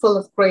Mary, full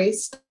of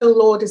grace, the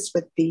Lord is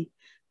with thee.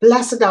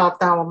 Blessed art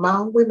thou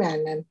among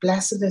women, and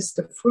blessed is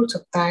the fruit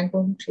of thy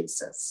womb,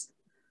 Jesus.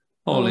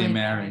 Holy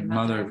Mary,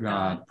 Mother of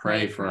God,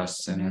 pray for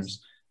us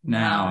sinners,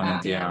 now and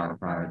at the hour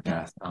of our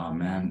death.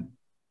 Amen.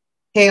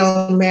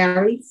 Hail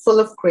Mary, full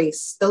of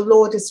grace, the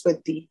Lord is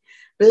with thee.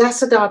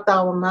 Blessed art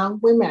thou among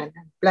women,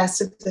 and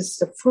blessed is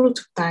the fruit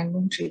of thy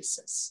womb,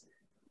 Jesus.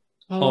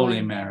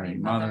 Holy Mary,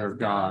 Mother of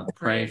God,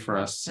 pray for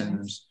us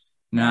sinners,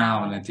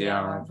 now and at the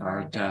hour of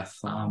our death.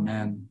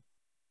 Amen.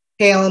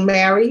 Hail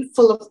Mary,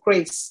 full of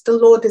grace, the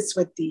Lord is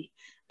with thee.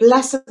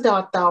 Blessed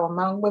art thou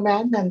among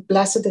women, and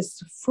blessed is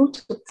the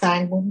fruit of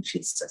thy womb,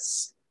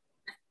 Jesus.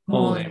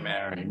 Holy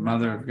Mary,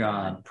 Mother of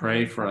God,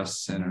 pray for us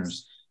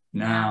sinners,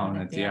 now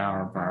and at the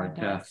hour of our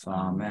death.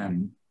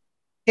 Amen.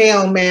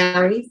 Hail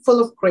Mary, full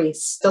of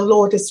grace, the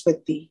Lord is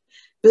with thee.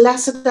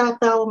 Blessed art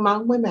thou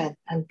among women,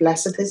 and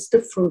blessed is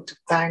the fruit of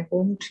thy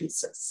womb,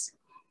 Jesus.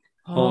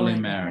 Holy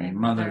Mary,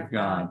 Mother of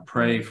God,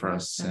 pray for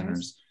us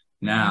sinners,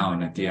 now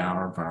and at the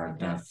hour of our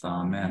death.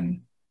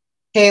 Amen.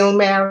 Hail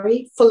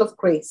Mary, full of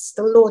grace,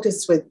 the Lord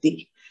is with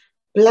thee.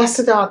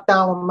 Blessed art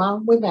thou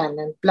among women,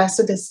 and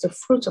blessed is the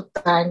fruit of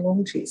thy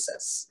womb,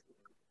 Jesus.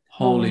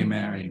 Holy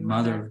Mary,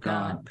 Mother of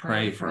God,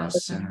 pray for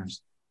us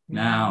sinners,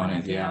 now and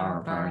at the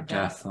hour of our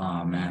death.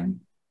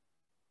 Amen.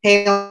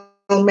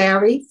 Hail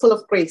Mary, full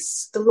of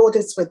grace, the Lord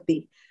is with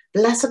thee.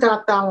 Blessed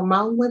art thou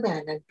among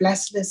women, and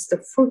blessed is the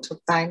fruit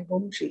of thy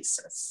womb,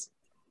 Jesus.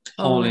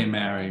 Holy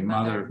Mary,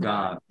 Mother of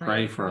God,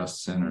 pray for us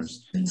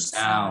sinners,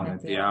 now and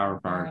at the hour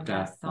of our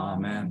death.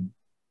 Amen.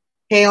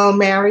 Hail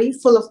Mary,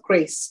 full of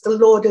grace, the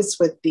Lord is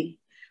with thee.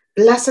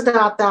 Blessed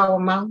art thou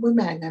among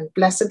women, and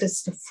blessed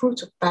is the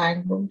fruit of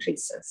thy womb,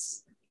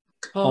 Jesus.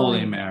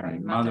 Holy Mary,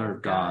 Mother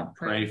of God,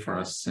 pray for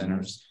us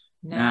sinners,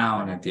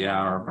 now and at the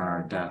hour of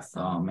our death.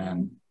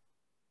 Amen.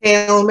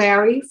 Hail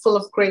Mary, full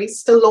of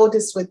grace, the Lord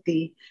is with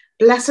thee.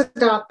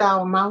 Blessed art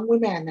thou among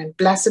women, and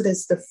blessed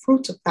is the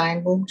fruit of thy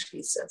womb,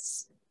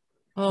 Jesus.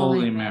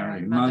 Holy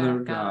Mary, Mother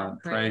of God,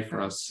 pray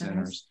for us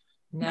sinners,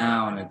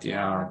 now and at the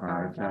hour of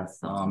our death.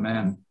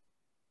 Amen.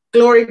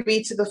 Glory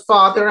be to the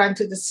Father, and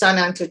to the Son,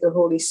 and to the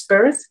Holy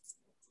Spirit.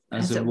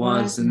 As it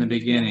was in the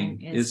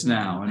beginning, is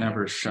now, and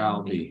ever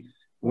shall be,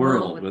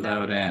 world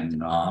without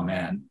end.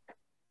 Amen.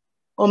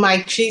 O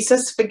my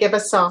Jesus, forgive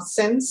us our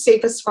sins,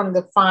 save us from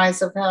the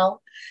fires of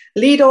hell,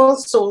 lead all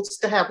souls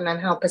to heaven, and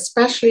help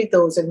especially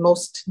those in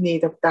most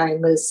need of thy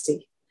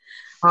mercy.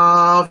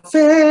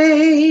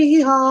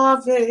 Ave,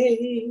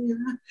 Ave,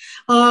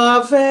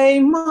 Ave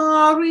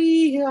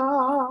Maria,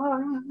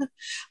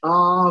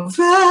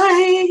 Ave,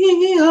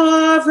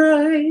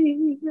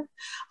 Ave,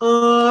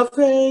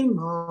 Ave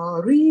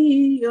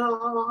Maria.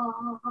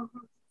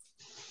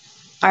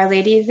 Our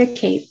Lady of the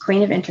Cape,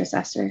 Queen of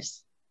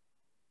Intercessors.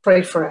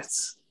 Pray for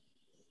us.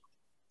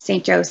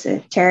 Saint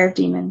Joseph, Terror of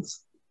Demons.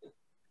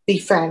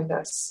 Defend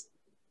us.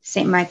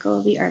 Saint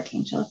Michael, the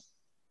Archangel.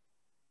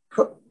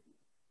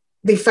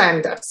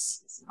 Defend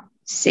us.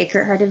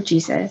 Sacred Heart of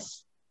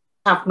Jesus.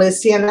 Have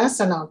mercy on us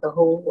and on the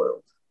whole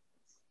world.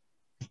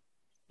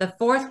 The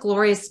fourth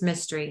glorious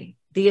mystery,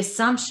 the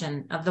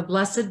Assumption of the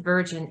Blessed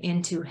Virgin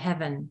into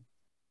heaven.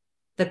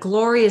 The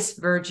glorious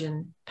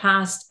Virgin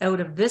passed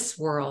out of this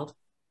world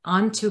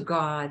unto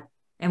God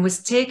and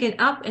was taken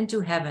up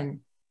into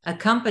heaven,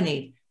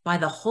 accompanied by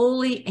the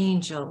holy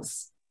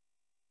angels.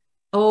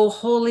 O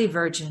Holy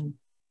Virgin,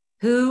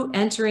 who,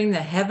 entering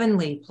the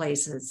heavenly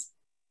places,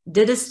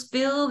 didst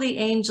fill the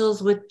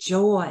angels with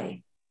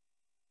joy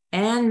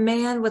and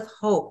man with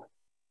hope,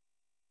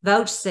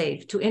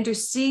 vouchsafe to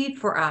intercede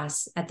for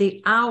us at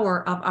the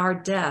hour of our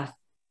death,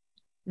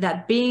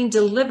 that being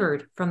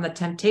delivered from the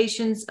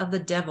temptations of the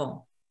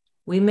devil,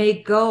 we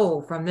may go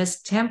from this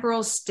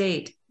temporal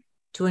state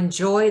to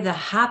enjoy the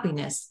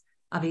happiness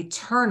of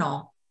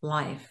eternal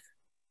life.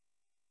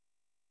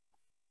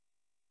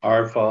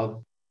 Our Father,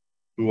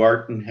 who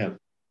art in heaven,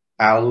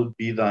 hallowed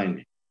be thy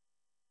name.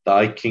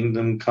 Thy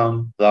kingdom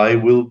come, thy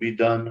will be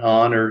done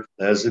on earth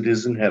as it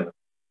is in heaven.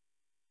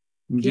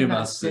 Give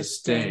us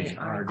this day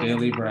our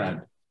daily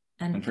bread,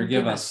 and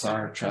forgive us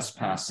our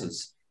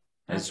trespasses,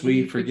 as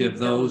we forgive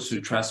those who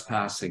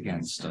trespass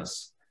against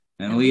us.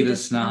 And lead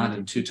us not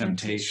into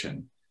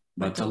temptation,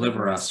 but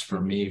deliver us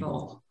from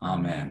evil.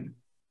 Amen.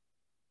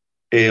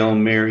 Hail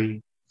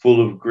Mary,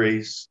 full of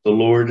grace, the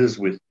Lord is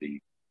with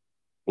thee.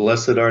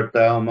 Blessed art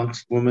thou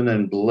amongst women,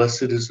 and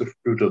blessed is the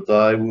fruit of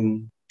thy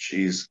womb,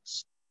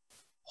 Jesus.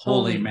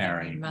 Holy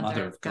Mary,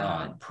 Mother of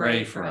God,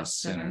 pray for us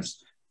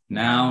sinners,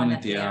 now and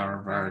at the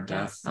hour of our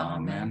death.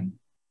 Amen.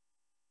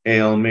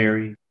 Hail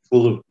Mary,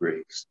 full of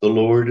grace, the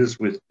Lord is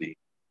with thee.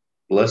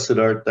 Blessed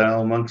art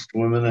thou amongst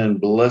women,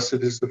 and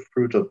blessed is the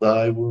fruit of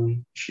thy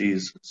womb,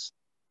 Jesus.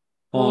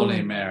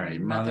 Holy Mary,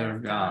 Mother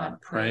of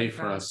God, pray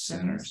for us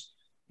sinners,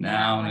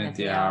 now and at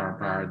the hour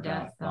of our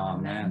death.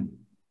 Amen.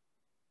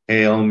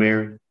 Hail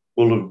Mary,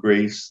 full of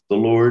grace, the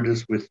Lord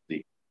is with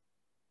thee.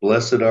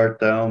 Blessed art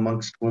thou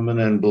amongst women,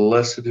 and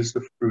blessed is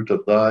the fruit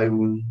of thy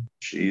womb,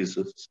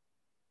 Jesus.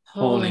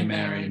 Holy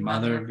Mary,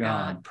 Mother of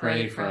God,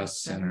 pray for us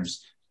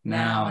sinners,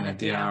 now and at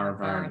the hour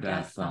of our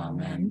death.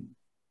 Amen.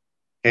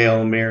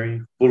 Hail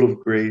Mary, full of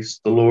grace,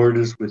 the Lord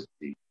is with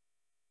thee.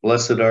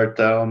 Blessed art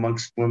thou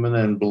amongst women,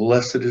 and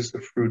blessed is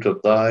the fruit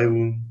of thy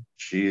womb,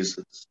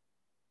 Jesus.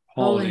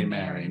 Holy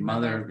Mary,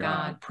 Mother of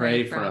God,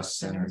 pray for us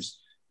sinners,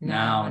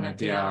 now and at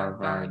the hour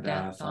of our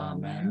death.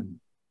 Amen.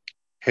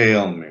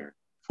 Hail Mary,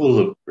 full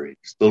of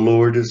grace, the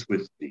Lord is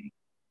with thee.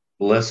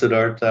 Blessed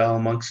art thou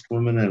amongst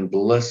women, and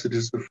blessed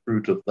is the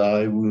fruit of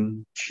thy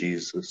womb,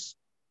 Jesus.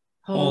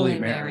 Holy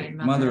Mary,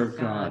 Mother of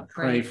God,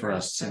 pray for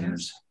us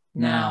sinners,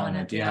 now and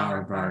at the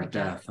hour of our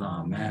death.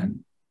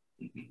 Amen.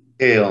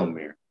 Hail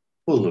Mary,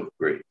 full of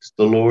grace,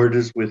 the Lord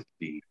is with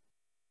thee.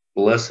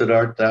 Blessed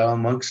art thou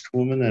amongst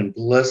women, and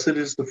blessed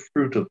is the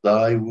fruit of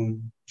thy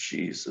womb,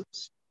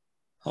 Jesus.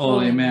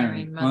 Holy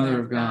Mary,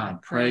 Mother of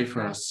God, pray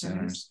for us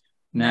sinners,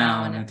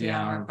 now and at the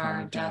hour of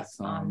our death.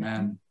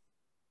 Amen.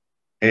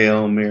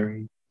 Hail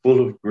Mary,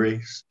 full of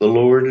grace, the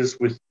Lord is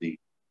with thee.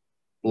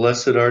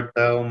 Blessed art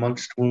thou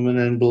amongst women,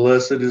 and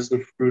blessed is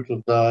the fruit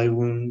of thy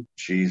womb,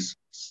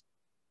 Jesus.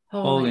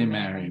 Holy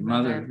Mary,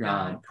 Mother of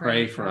God,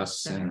 pray for us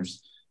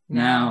sinners,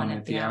 now and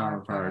at the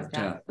hour of our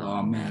death.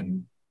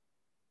 Amen.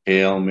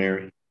 Hail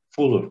Mary,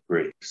 full of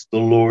grace, the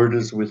Lord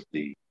is with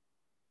thee.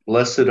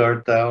 Blessed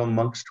art thou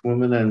amongst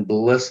women, and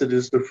blessed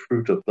is the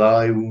fruit of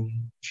thy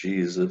womb,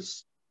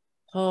 Jesus.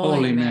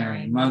 Holy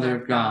Mary,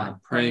 Mother of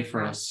God, pray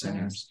for us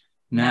sinners,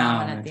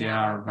 now and at the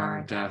hour of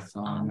our death.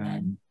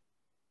 Amen.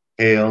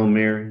 Hail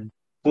Mary,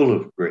 full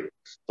of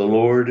grace, the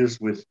Lord is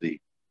with thee.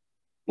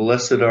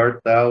 Blessed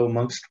art thou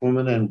amongst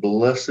women, and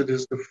blessed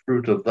is the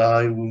fruit of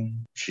thy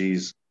womb,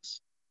 Jesus.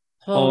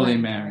 Holy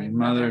Mary,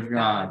 Mother of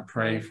God,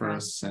 pray for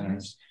us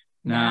sinners,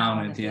 now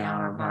and at the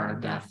hour of our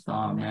death.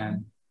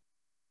 Amen.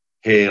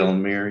 Hail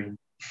Mary,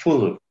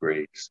 full of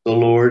grace, the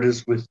Lord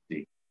is with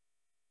thee.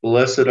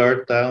 Blessed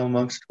art thou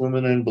amongst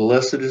women, and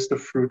blessed is the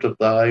fruit of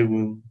thy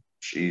womb,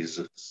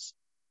 Jesus.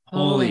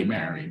 Holy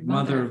Mary,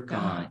 Mother of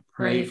God,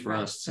 pray for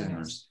us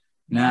sinners,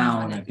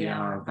 now and at the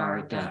hour of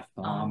our death.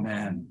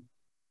 Amen.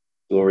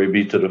 Glory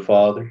be to the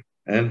Father,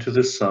 and to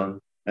the Son,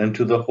 and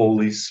to the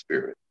Holy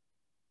Spirit.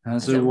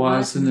 as it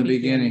was in the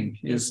beginning,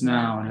 is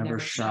now, and ever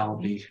shall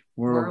be,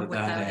 world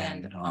without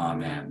end.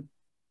 Amen.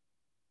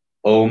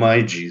 O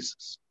my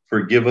Jesus,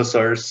 forgive us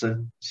our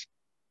sins,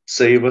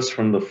 save us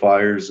from the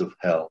fires of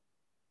hell.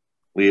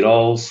 Lead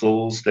all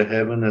souls to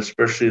heaven,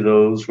 especially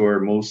those who are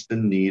most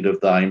in need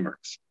of thy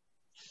mercy.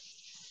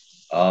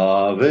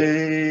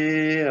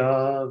 Ave,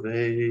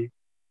 Ave,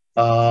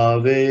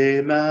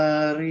 Ave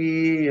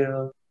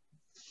Maria.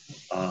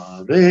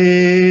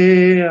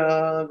 Ave,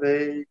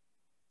 Ave,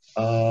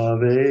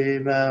 Ave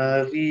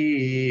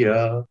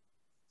Maria.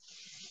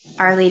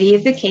 Our Lady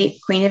of the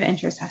Cape, Queen of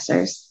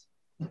Intercessors,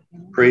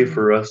 Pray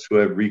for us who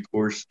have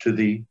recourse to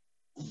thee.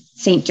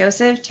 Saint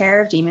Joseph,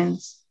 Terror of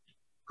Demons,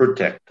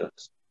 Protect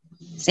us.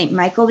 Saint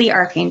Michael the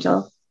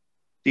Archangel,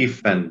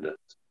 Defend us.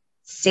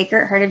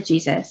 Sacred Heart of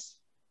Jesus,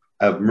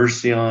 Have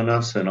mercy on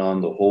us and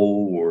on the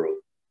whole world.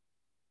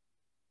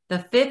 The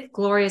fifth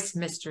glorious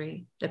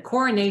mystery, the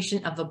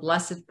coronation of the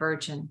Blessed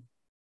Virgin.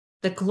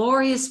 The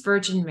glorious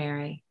Virgin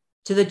Mary,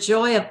 to the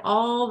joy of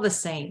all the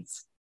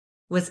saints,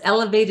 was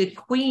elevated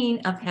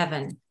Queen of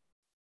Heaven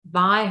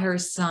by her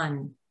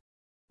Son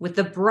with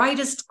the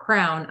brightest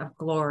crown of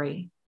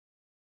glory.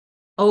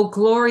 O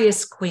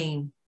glorious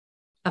Queen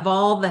of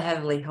all the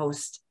heavenly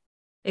host,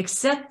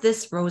 accept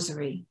this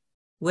rosary,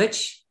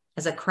 which,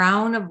 as a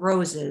crown of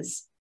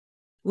roses,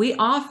 we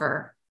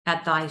offer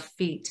at thy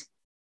feet,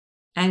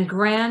 and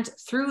grant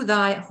through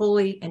thy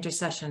holy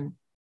intercession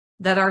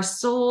that our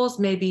souls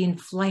may be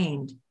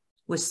inflamed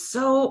with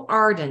so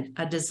ardent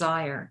a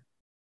desire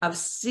of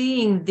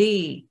seeing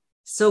thee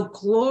so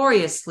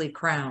gloriously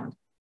crowned.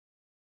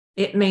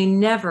 It may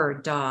never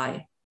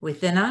die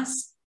within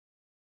us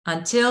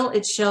until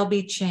it shall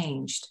be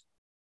changed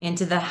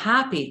into the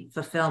happy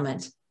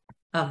fulfillment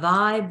of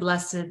thy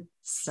blessed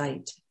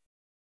sight.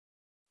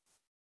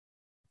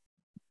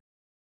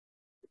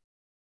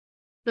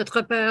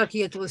 Notre Père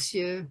qui es aux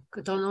cieux,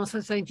 que ton nom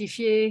soit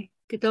sanctifié,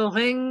 que ton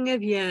règne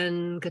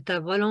vienne, que ta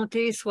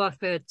volonté soit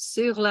faite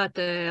sur la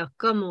terre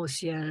comme au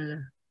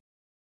ciel.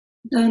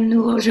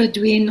 Donne-nous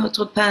aujourd'hui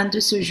notre pain de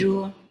ce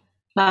jour.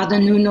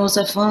 Pardonne-nous nos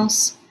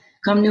offenses,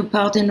 comme nous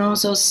pardonnons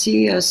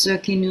aussi à ceux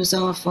qui nous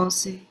ont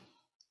offensés.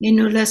 Et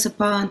ne nous laisse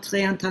pas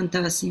entrer en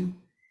tentation,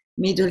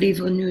 mais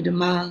délivre-nous du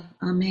mal.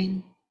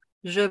 Amen.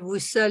 Je vous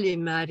salue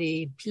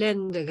Marie,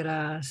 pleine de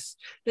grâce.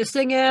 Le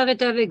Seigneur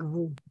est avec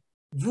vous.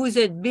 Vous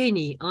êtes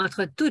bénie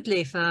entre toutes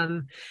les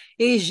femmes,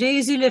 et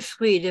Jésus, le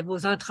fruit de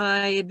vos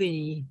entrailles, est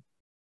béni.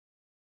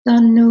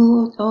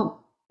 Donne-nous,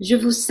 je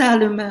vous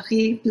salue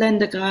Marie, pleine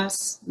de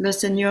grâce. Le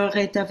Seigneur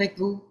est avec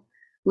vous.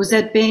 Vous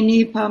êtes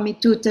bénie parmi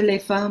toutes les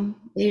femmes,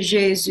 et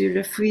Jésus,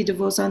 le fruit de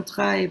vos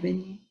entrailles, est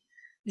béni.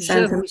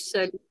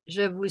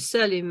 Je vous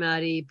salue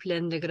Marie,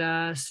 pleine de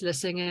grâce. Le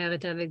Seigneur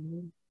est avec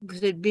vous.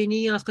 Vous êtes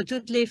bénie entre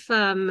toutes les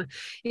femmes,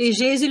 et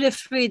Jésus, le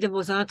fruit de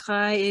vos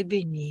entrailles, est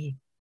béni.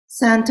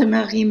 Sainte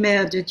Marie,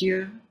 Mère de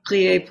Dieu,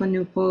 priez pour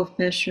nous pauvres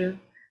pécheurs,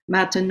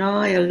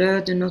 maintenant et à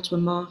l'heure de notre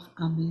mort.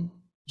 Amen.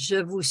 Je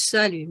vous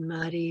salue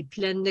Marie,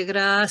 pleine de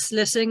grâce,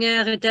 le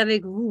Seigneur est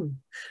avec vous.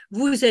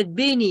 Vous êtes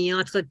bénie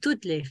entre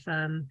toutes les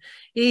femmes,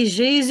 et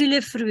Jésus,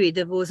 le fruit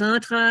de vos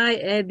entrailles,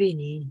 est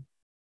béni.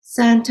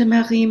 Sainte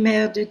Marie,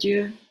 Mère de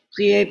Dieu,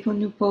 priez pour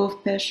nous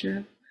pauvres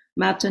pécheurs,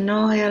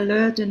 maintenant et à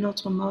l'heure de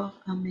notre mort.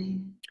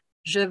 Amen.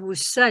 Je vous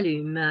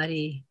salue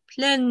Marie,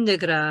 pleine de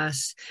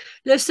grâce,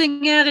 le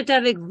Seigneur est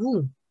avec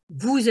vous.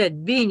 Vous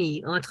êtes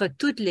bénie entre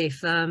toutes les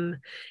femmes,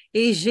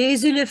 et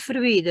Jésus, le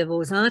fruit de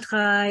vos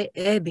entrailles,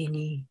 est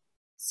béni.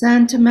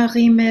 Sainte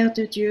Marie, Mère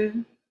de Dieu,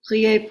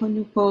 priez pour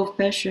nous pauvres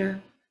pécheurs,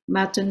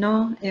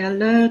 maintenant et à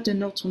l'heure de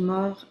notre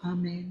mort.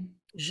 Amen.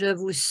 Je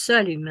vous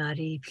salue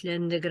Marie,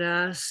 pleine de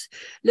grâce,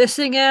 le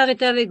Seigneur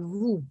est avec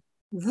vous.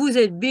 Vous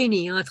êtes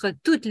bénie entre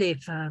toutes les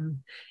femmes,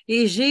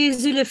 et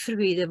Jésus, le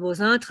fruit de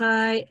vos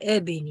entrailles,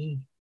 est béni.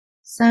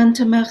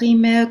 Sainte Marie,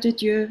 Mère de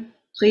Dieu,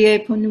 priez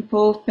pour nous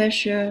pauvres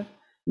pécheurs,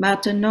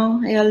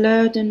 maintenant et à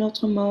l'heure de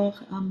notre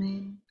mort.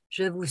 Amen.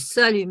 Je vous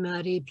salue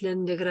Marie,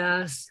 pleine de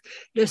grâce.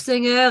 Le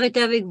Seigneur est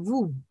avec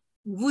vous.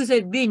 Vous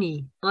êtes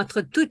bénie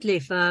entre toutes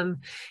les femmes,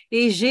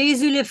 et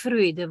Jésus, le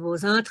fruit de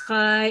vos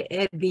entrailles,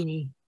 est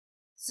béni.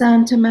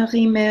 Sainte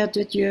Marie, Mère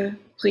de Dieu,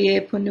 priez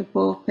pour nous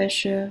pauvres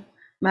pécheurs,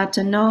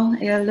 maintenant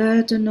et à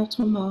l'heure de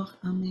notre mort.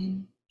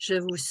 Amen. Je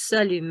vous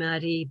salue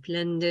Marie,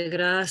 pleine de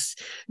grâce.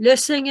 Le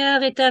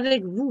Seigneur est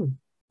avec vous.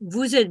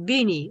 Vous êtes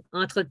bénie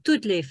entre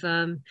toutes les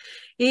femmes,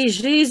 et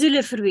Jésus,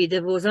 le fruit de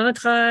vos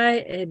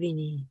entrailles, est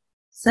béni.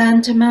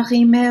 Sainte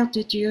Marie, Mère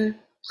de Dieu,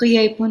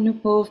 priez pour nous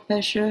pauvres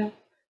pécheurs,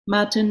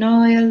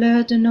 maintenant et à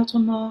l'heure de notre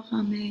mort.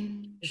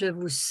 Amen. Je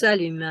vous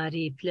salue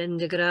Marie, pleine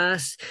de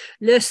grâce.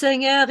 Le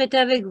Seigneur est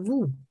avec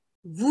vous.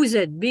 Vous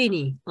êtes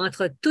bénie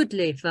entre toutes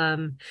les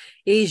femmes,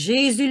 et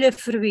Jésus, le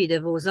fruit de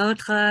vos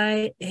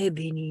entrailles, est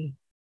béni.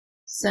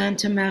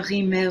 Sainte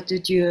Marie, Mère de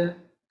Dieu,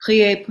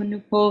 priez pour nous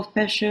pauvres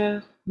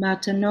pécheurs,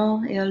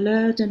 maintenant et à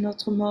l'heure de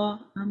notre mort.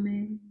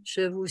 Amen.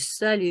 Je vous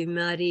salue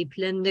Marie,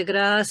 pleine de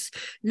grâce.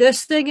 Le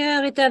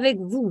Seigneur est avec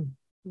vous.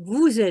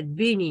 Vous êtes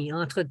bénie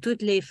entre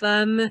toutes les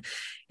femmes,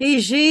 et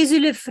Jésus,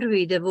 le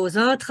fruit de vos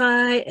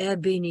entrailles, est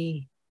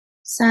béni.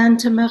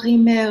 Sainte Marie,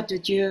 Mère de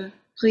Dieu,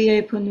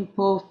 priez pour nous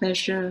pauvres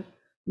pécheurs,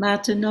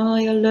 maintenant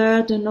et à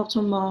l'heure de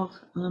notre mort.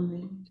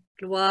 Amen.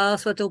 Gloire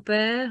soit au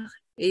Père,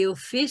 et au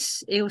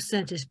Fils, et au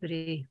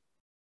Saint-Esprit.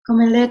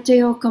 Comme il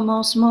était au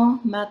commencement,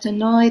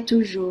 maintenant et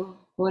toujours,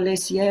 pour les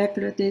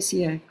siècles des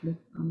siècles.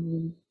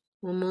 Amen.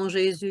 Ô mon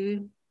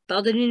Jésus,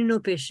 pardonnez-nous nos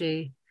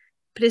péchés,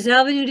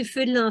 préservez-nous du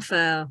feu de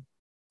l'enfer,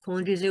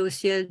 conduisez au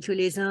ciel tous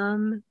les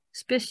âmes,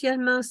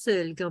 spécialement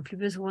celles qui ont plus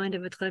besoin de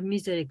votre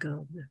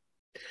miséricorde.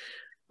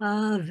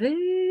 Ave,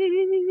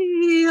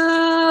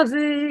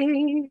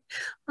 Ave,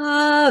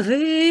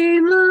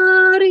 Ave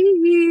Maria,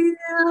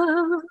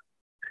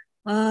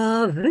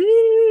 Ave,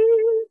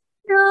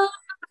 Ave,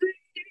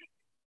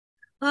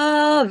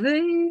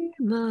 Ave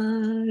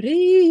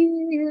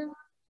Maria.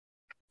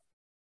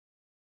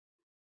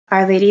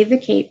 Our Lady of the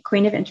Cape,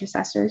 Queen of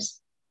Intercessors,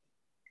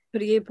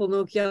 Priez pour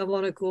nous qui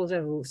avons recours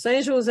à vous.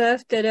 Saint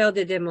Joseph, terreur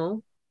des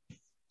démons.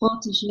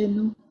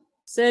 Protégez-nous,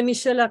 Saint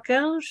Michel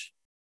Archange.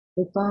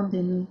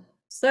 défendez-nous.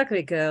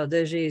 Sacré-Cœur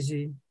de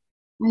Jésus.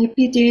 Ayez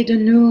pitié de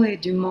nous et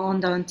du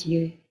monde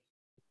entier.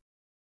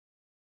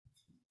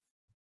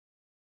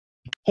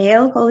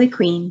 Hail, Holy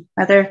Queen,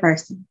 Mother of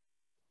Mercy,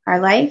 our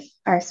life,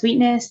 our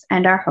sweetness,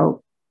 and our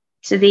hope.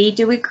 To thee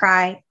do we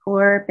cry,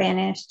 poor,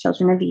 banished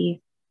children of Eve.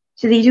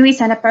 To thee do we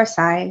send up our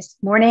sighs,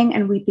 mourning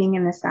and weeping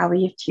in this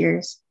valley of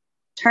tears.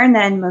 Turn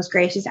then, most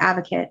gracious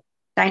advocate,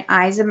 thine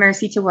eyes of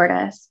mercy toward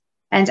us,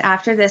 and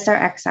after this our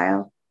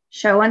exile,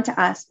 show unto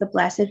us the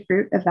blessed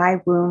fruit of thy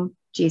womb,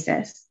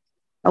 Jesus.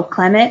 O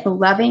clement, O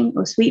loving,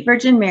 O sweet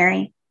Virgin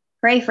Mary,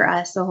 pray for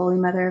us, O Holy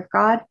Mother of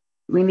God,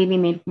 that we may be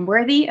made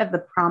worthy of the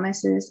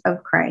promises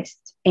of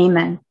Christ.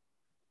 Amen.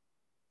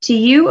 To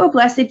you, O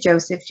blessed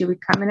Joseph, do we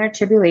come in our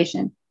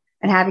tribulation,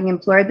 and having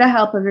implored the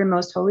help of your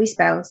most holy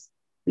spouse,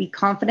 we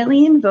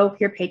confidently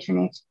invoke your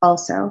patronage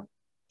also,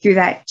 through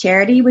that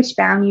charity which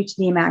bound you to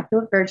the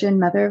Immaculate Virgin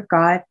Mother of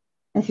God,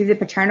 and through the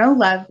paternal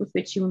love with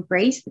which you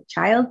embrace the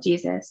child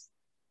Jesus,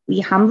 we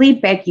humbly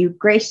beg you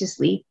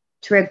graciously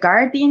to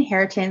regard the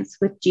inheritance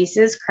which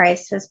Jesus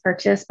Christ has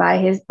purchased by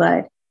his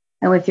blood,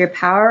 and with your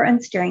power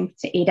and strength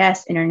to aid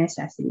us in our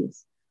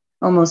necessities.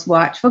 O most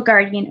watchful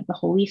guardian of the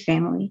Holy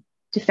Family,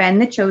 defend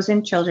the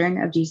chosen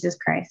children of Jesus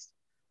Christ.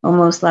 O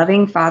most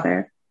loving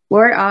Father,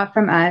 ward off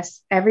from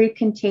us every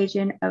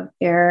contagion of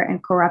error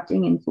and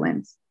corrupting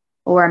influence.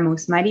 O our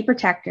most mighty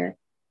protector,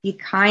 be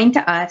kind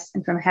to us,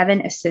 and from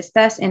heaven assist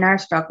us in our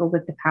struggle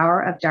with the power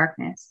of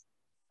darkness.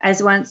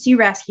 As once you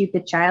rescued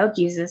the child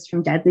Jesus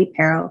from deadly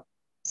peril,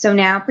 so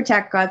now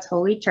protect God's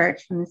holy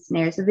church from the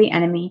snares of the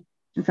enemy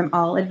and from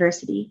all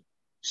adversity.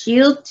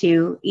 Shield,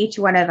 too, each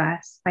one of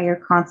us by your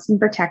constant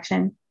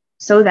protection,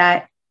 so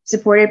that,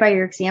 supported by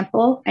your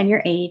example and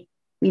your aid,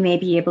 we may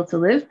be able to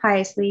live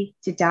piously,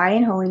 to die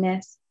in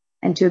holiness,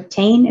 and to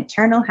obtain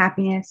eternal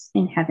happiness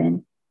in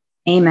heaven.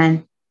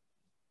 Amen.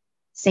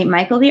 Saint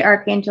Michael the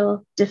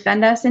Archangel,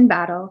 defend us in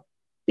battle.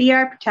 Be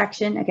our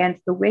protection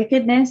against the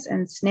wickedness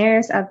and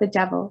snares of the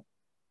devil.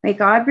 May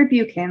God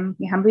rebuke him,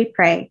 we humbly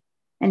pray.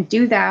 And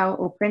do thou,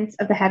 O Prince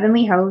of the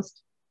heavenly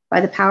host,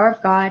 by the power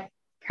of God,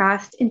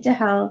 cast into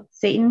hell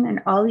Satan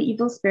and all the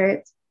evil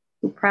spirits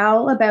who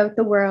prowl about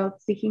the world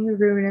seeking the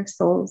ruin of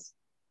souls.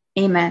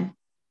 Amen.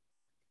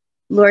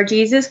 Lord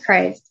Jesus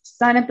Christ,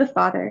 Son of the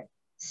Father,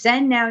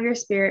 send now your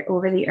Spirit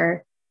over the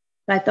earth.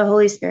 Let the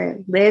Holy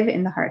Spirit live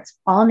in the hearts of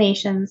all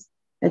nations,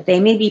 that they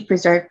may be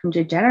preserved from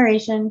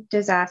degeneration,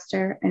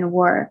 disaster, and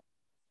war.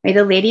 May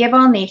the Lady of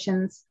all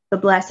nations, the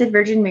Blessed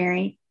Virgin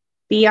Mary,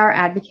 be our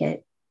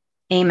advocate.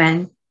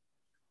 Amen.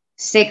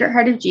 Sacred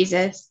Heart of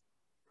Jesus,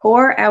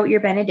 pour out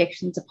your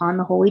benedictions upon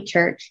the Holy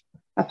Church,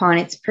 upon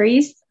its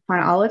priests,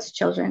 upon all its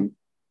children.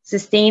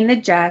 Sustain the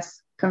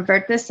just,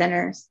 convert the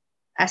sinners,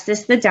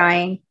 assist the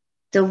dying,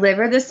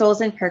 deliver the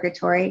souls in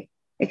purgatory,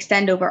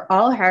 extend over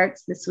all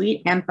hearts the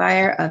sweet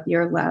empire of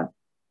your love.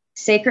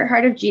 Sacred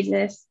Heart of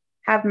Jesus,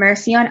 have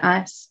mercy on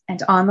us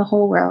and on the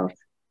whole world.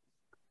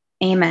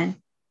 Amen.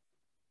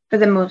 For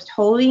the most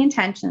holy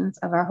intentions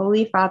of our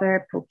Holy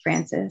Father, Pope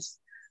Francis,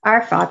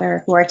 our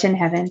Father, who art in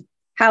heaven,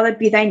 hallowed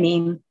be thy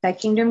name. Thy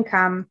kingdom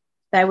come,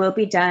 thy will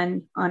be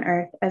done on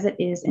earth as it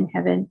is in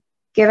heaven.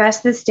 Give us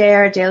this day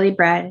our daily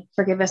bread.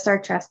 Forgive us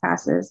our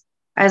trespasses,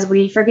 as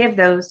we forgive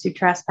those who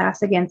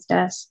trespass against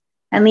us.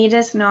 And lead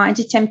us not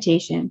into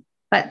temptation,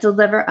 but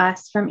deliver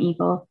us from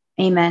evil.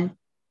 Amen.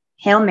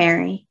 Hail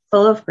Mary,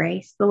 full of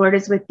grace, the Lord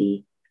is with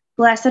thee.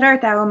 Blessed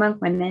art thou among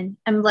women,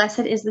 and blessed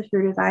is the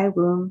fruit of thy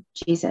womb,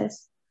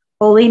 Jesus.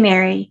 Holy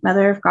Mary,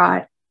 Mother of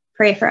God,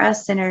 pray for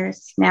us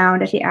sinners, now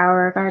and at the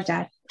hour of our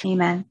death.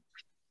 Amen.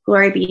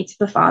 Glory be to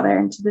the Father,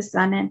 and to the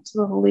Son, and to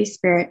the Holy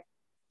Spirit,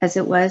 as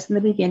it was in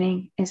the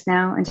beginning, is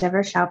now, and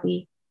ever shall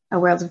be, a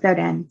world without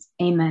end.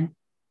 Amen.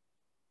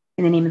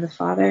 In the name of the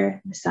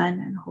Father, the Son,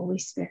 and the Holy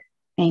Spirit.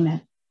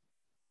 Amen.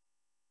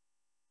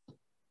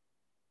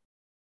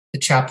 The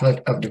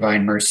Chaplet of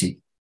Divine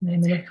Mercy.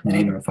 In the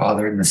name of the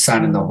Father, and the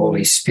Son, and the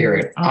Holy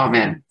Spirit.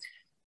 Amen.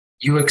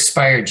 You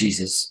expired,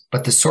 Jesus,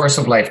 but the source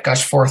of life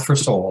gushed forth for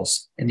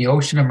souls, and the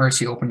ocean of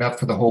mercy opened up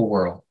for the whole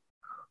world.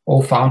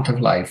 O fount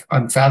of life,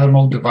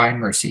 unfathomable divine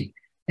mercy,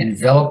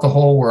 envelop the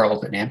whole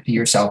world and empty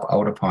yourself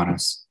out upon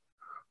us.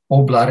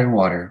 O blood and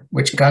water,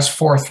 which gush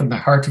forth from the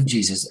heart of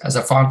Jesus as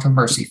a fount of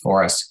mercy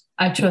for us,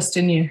 I trust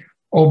in you.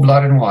 O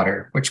blood and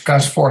water, which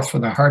gush forth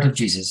from the heart of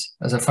Jesus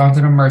as a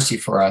fountain of mercy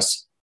for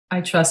us,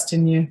 I trust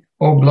in you.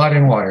 O blood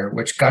and water,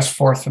 which gush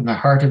forth from the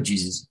heart of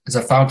Jesus as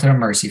a fountain of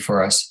mercy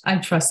for us, I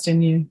trust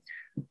in you.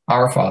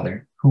 Our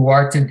Father, who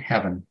art in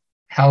heaven,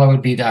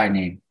 hallowed be thy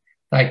name.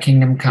 Thy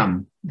kingdom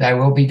come, thy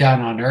will be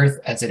done on earth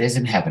as it is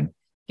in heaven.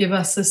 Give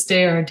us this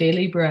day our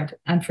daily bread,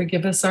 and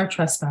forgive us our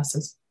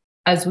trespasses,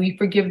 as we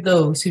forgive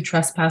those who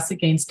trespass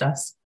against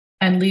us.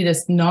 And lead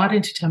us not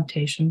into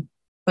temptation,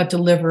 but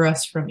deliver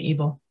us from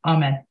evil.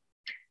 Amen.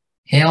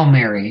 Hail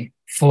Mary,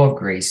 full of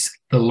grace,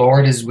 the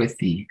Lord is with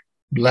thee.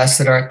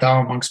 Blessed art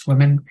thou amongst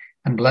women,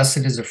 and blessed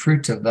is the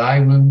fruit of thy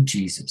womb,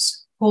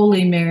 Jesus.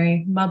 Holy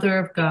Mary, Mother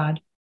of God,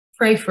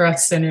 pray for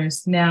us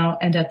sinners, now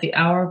and at the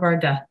hour of our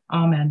death.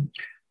 Amen.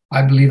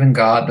 I believe in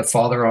God, the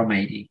Father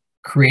Almighty,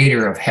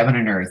 creator of heaven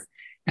and earth,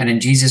 and in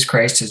Jesus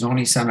Christ, his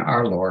only Son,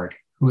 our Lord,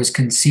 who was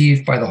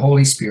conceived by the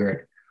Holy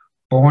Spirit,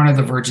 born of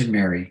the Virgin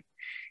Mary.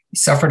 He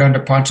suffered under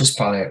Pontius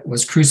Pilate,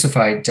 was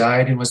crucified,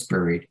 died, and was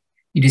buried.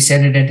 He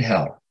descended into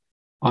hell.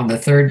 On the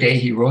third day,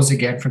 he rose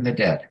again from the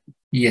dead.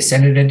 He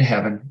ascended into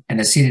heaven and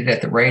is seated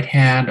at the right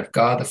hand of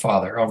God the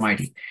Father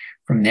Almighty.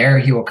 From there,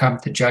 he will come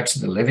to judge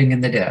the living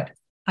and the dead.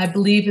 I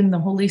believe in the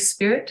Holy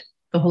Spirit,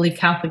 the Holy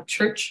Catholic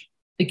Church,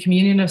 the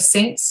communion of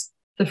saints,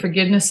 the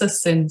forgiveness of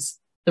sins,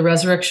 the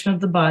resurrection of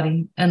the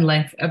body, and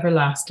life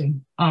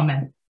everlasting.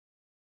 Amen.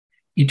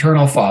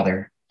 Eternal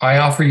Father, I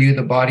offer you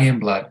the body and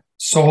blood,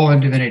 soul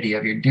and divinity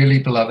of your dearly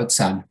beloved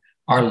Son,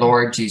 our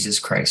Lord Jesus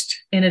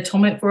Christ, in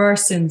atonement for our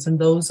sins and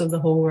those of the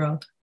whole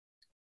world.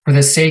 For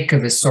the sake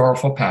of his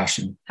sorrowful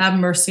passion, have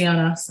mercy on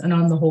us and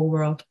on the whole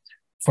world.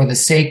 For the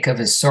sake of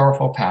his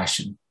sorrowful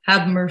passion,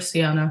 have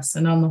mercy on us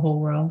and on the whole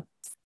world.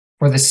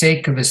 For the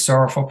sake of his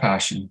sorrowful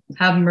passion,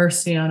 have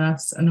mercy on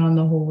us and on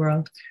the whole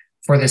world.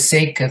 For the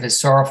sake of his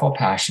sorrowful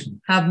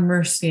passion, have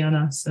mercy on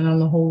us and on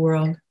the whole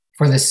world.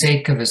 For the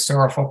sake of his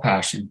sorrowful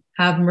passion,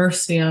 have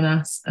mercy on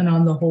us and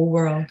on the whole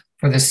world.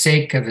 For the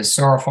sake of his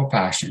sorrowful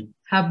passion,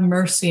 have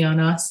mercy on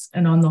us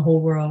and on the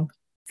whole world.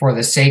 For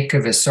the sake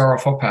of his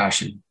sorrowful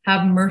passion,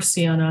 have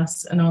mercy on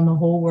us and on the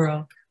whole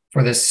world.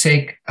 For the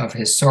sake of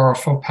his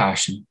sorrowful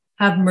passion,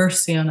 have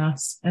mercy on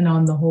us and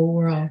on the whole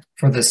world.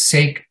 For the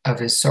sake of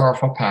his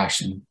sorrowful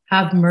passion,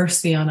 have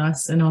mercy on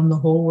us and on the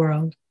whole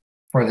world.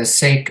 For the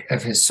sake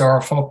of his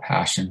sorrowful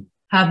passion,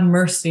 have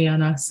mercy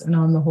on us and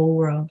on the whole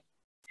world.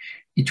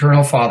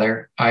 Eternal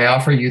Father, I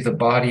offer you the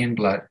body and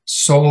blood,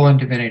 soul and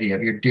divinity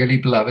of your dearly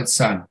beloved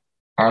Son,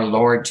 our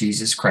Lord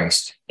Jesus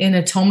Christ, in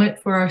atonement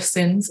for our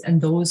sins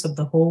and those of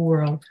the whole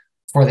world.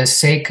 For the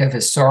sake of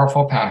his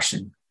sorrowful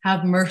passion,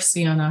 have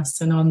mercy on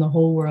us and on the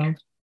whole world.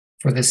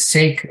 For the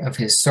sake of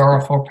his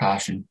sorrowful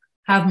passion,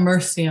 have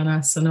mercy on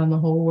us and on the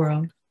whole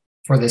world.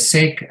 For the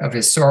sake of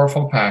his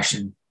sorrowful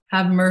passion,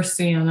 have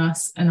mercy on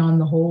us and on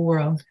the whole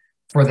world.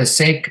 For the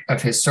sake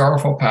of his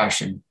sorrowful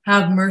passion,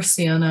 have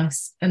mercy on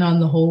us and on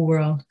the whole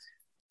world.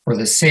 For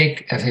the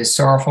sake of his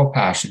sorrowful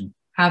passion,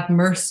 have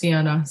mercy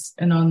on us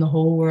and on the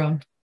whole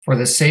world. For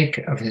the sake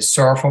of his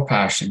sorrowful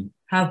passion,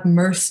 have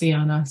mercy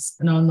on us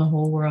and on the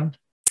whole world.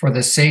 For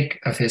the sake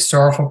of his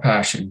sorrowful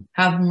passion,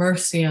 have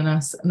mercy on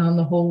us and on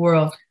the whole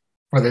world.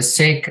 For the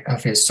sake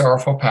of his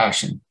sorrowful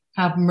passion,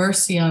 have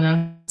mercy on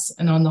us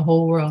and on the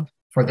whole world.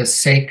 For the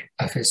sake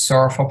of his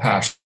sorrowful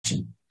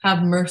passion,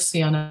 have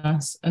mercy on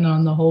us and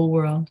on the whole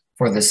world.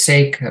 For the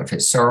sake of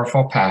his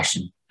sorrowful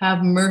passion,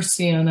 have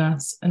mercy on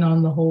us and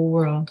on the whole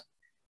world.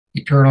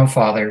 Eternal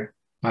Father,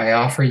 I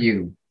offer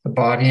you the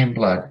body and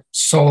blood,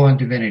 soul and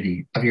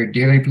divinity of your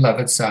dearly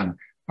beloved Son,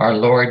 our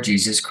Lord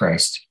Jesus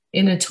Christ,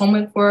 in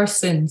atonement for our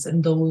sins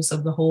and those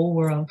of the whole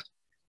world.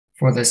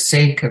 For the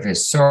sake of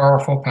his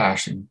sorrowful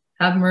passion,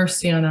 have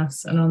mercy on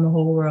us and on the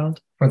whole world.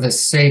 For the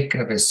sake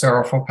of his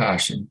sorrowful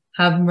passion,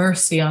 have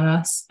mercy on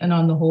us and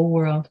on the whole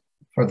world.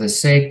 For the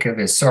sake of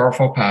his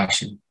sorrowful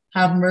passion,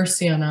 have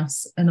mercy on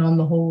us and on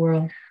the whole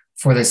world.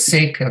 For the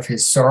sake of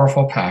his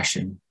sorrowful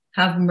passion,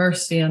 have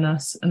mercy on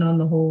us and on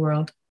the whole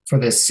world. For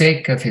the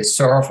sake of his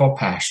sorrowful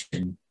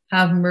passion,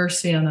 have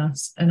mercy on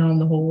us and on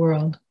the whole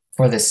world.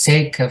 For the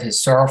sake of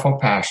his sorrowful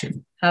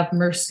passion, have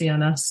mercy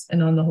on us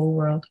and on the whole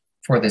world.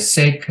 For the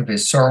sake of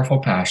his sorrowful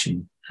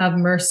passion, have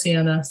mercy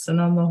on us and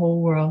on the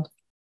whole world.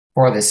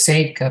 For the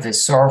sake of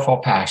his sorrowful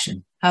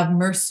passion, have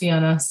mercy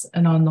on us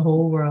and on the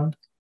whole world.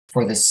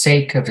 For the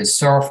sake of his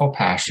sorrowful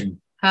passion,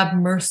 have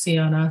mercy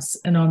on us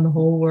and on the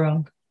whole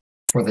world.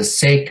 For the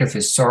sake of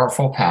his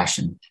sorrowful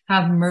passion,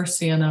 have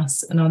mercy on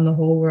us and on the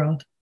whole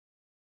world.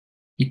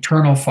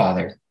 Eternal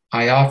Father,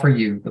 I offer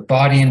you the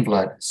body and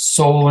blood,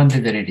 soul and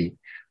divinity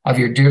of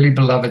your dearly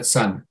beloved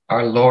Son,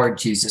 our Lord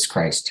Jesus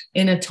Christ,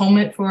 in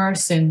atonement for our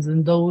sins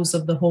and those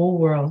of the whole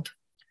world.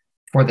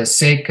 For the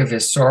sake of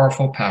his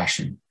sorrowful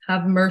passion,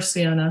 have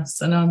mercy on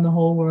us and on the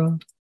whole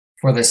world.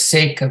 For the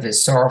sake of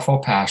his sorrowful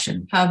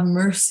passion, have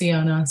mercy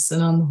on us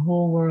and on the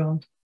whole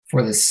world.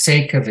 For the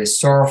sake of his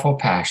sorrowful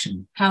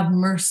passion, have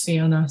mercy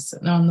on us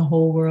and on the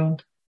whole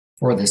world.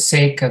 For the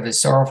sake of his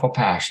sorrowful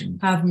passion.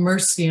 Have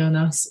mercy on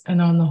us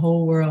and on the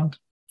whole world.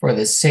 For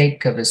the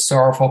sake of his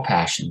sorrowful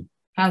passion.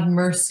 Have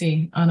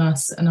mercy on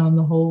us and on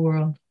the whole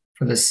world.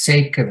 For the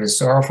sake of his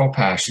sorrowful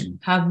passion.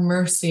 Have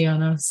mercy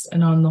on us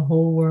and on the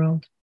whole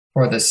world.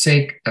 For the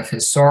sake of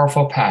his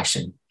sorrowful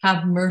passion.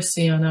 Have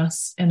mercy on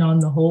us and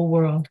on the whole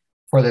world.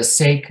 For the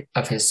sake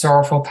of his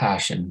sorrowful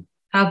passion.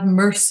 Have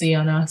mercy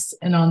on us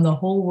and on the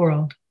whole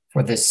world.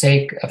 For the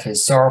sake of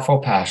his sorrowful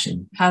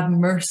passion. Have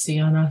mercy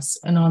on us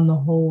and on the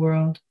whole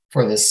world.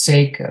 For the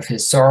sake of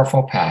his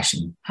sorrowful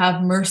passion.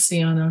 Have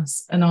mercy on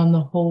us and on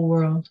the whole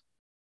world.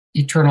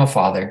 Eternal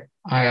Father,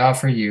 I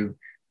offer you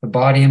the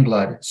body and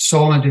blood,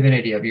 soul and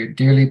divinity of your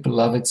dearly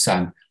beloved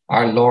Son,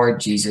 our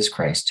Lord Jesus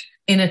Christ.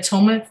 In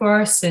atonement for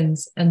our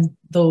sins and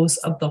those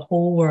of the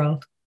whole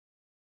world.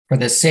 For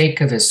the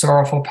sake of his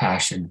sorrowful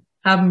passion.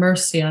 Have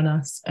mercy on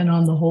us and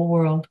on the whole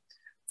world.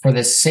 For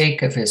the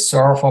sake of his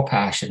sorrowful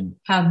passion.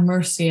 Have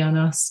mercy on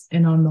us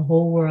and on the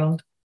whole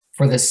world.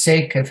 For the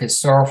sake of his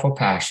sorrowful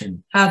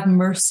passion. Have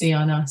mercy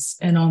on us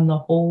and on the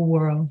whole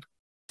world.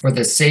 For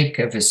the sake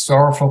of his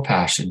sorrowful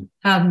passion.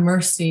 Have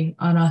mercy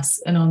on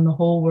us and on the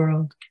whole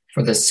world.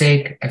 For the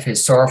sake of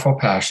his sorrowful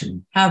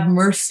passion. Have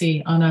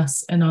mercy on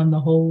us and on the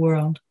whole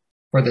world.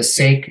 For the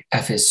sake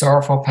of his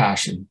sorrowful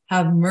passion.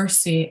 Have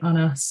mercy on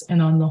us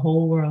and on the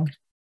whole world.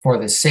 For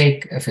the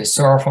sake of his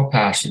sorrowful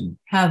passion.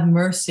 Have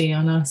mercy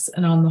on us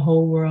and on the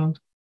whole world.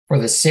 For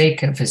the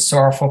sake of his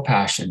sorrowful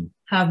passion.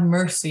 Have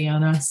mercy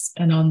on us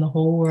and on the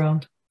whole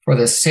world. For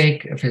the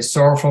sake of his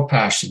sorrowful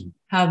passion.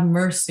 Have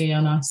mercy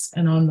on us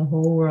and on the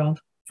whole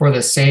world. For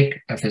the sake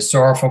of his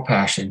sorrowful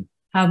passion.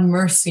 Have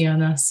mercy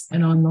on us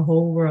and on the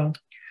whole world.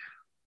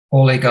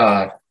 Holy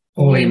God,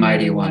 Holy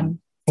Mighty One,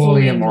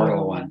 Holy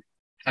Immortal One,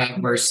 have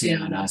mercy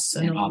on us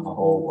and on the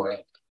whole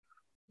world.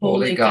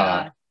 Holy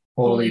God,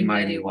 Holy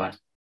Mighty One,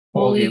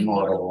 Holy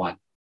Immortal One,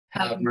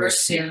 have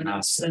mercy on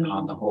us and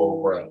on the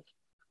whole world.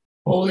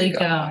 Holy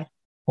God,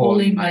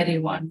 Holy Mighty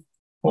One,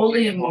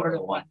 Holy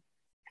Immortal One,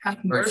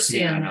 have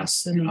mercy on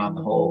us and on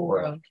the whole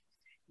world.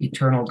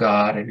 Eternal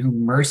God, in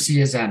whom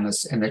mercy is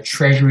endless and the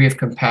treasury of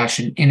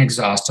compassion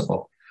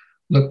inexhaustible,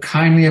 look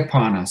kindly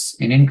upon us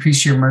and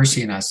increase your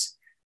mercy in us,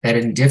 that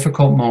in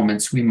difficult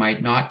moments we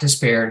might not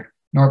despair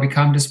nor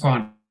become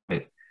despondent,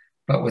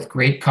 but with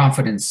great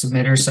confidence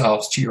submit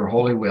ourselves to your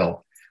holy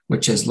will,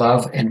 which is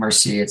love and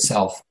mercy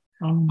itself.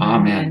 Amen.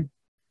 Amen.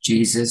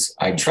 Jesus,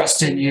 I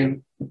trust in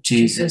you.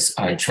 Jesus,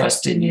 I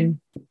trust in you.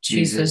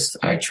 Jesus,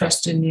 I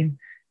trust in you.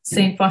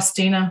 Saint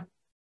Faustina,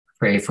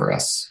 pray for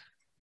us.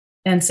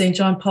 And Saint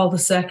John Paul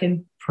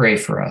II, pray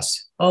for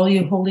us. All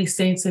you holy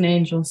saints and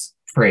angels,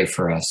 pray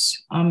for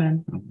us.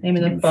 Amen. In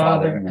the name of the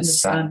Father, and the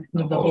Son,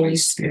 and of the Holy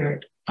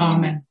Spirit.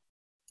 Amen.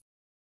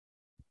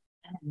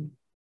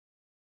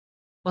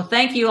 Well,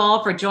 thank you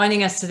all for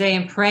joining us today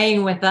and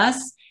praying with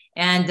us.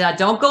 And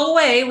don't go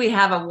away. We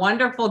have a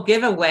wonderful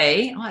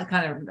giveaway. Oh, it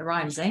kind of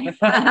rhymes, eh?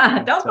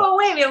 Don't go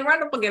away. We have a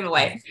wonderful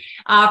giveaway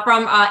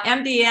from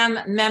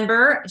MDM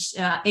member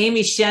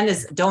Amy Shen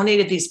has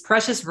donated these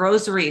precious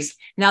rosaries.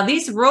 Now,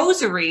 these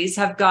rosaries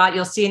have got,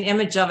 you'll see an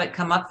image of it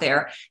come up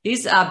there.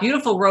 These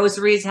beautiful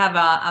rosaries have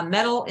a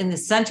medal in the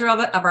center of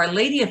it of Our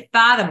Lady of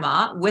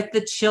Fatima with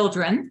the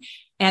children.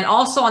 And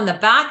also on the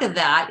back of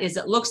that is,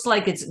 it looks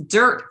like it's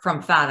dirt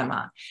from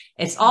Fatima.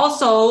 It's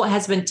also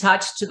has been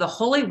touched to the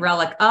holy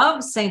relic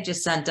of Saint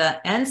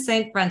Jacinta and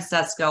Saint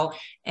Francesco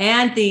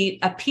and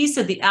a piece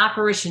of the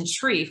apparition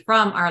tree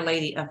from Our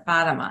Lady of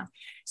Fatima.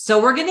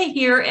 So we're going to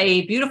hear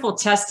a beautiful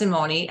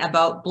testimony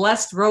about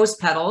blessed rose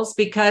petals,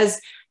 because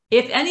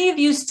if any of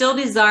you still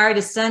desire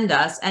to send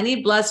us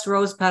any blessed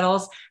rose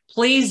petals,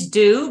 please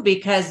do,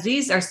 because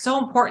these are so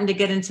important to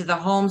get into the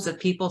homes of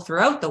people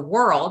throughout the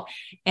world.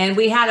 And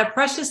we had a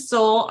precious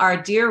soul, our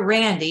dear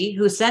Randy,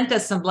 who sent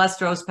us some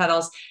blessed rose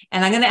petals.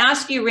 And I'm going to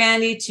ask you,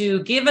 Randy,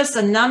 to give us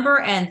a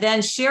number and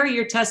then share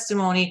your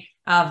testimony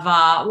of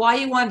why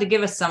you wanted to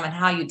give us some and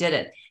how you did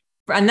it.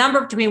 A number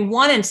between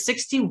 1 and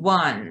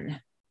 61.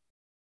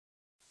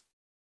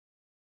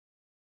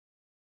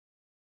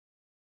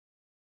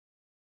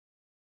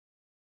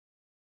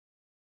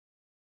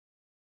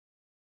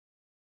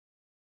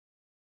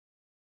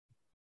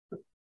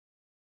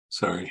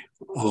 Sorry,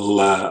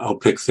 I'll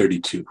pick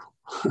 32.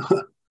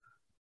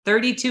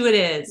 32 it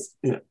is.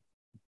 Yeah.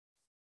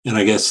 And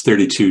I guess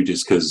 32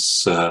 just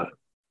because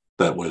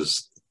that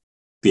was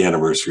the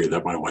anniversary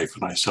that my wife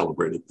and I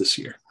celebrated this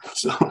year.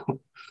 So,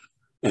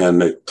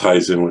 and it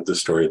ties in with the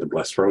story of the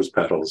blessed rose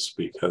petals,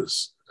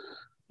 because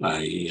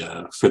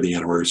for the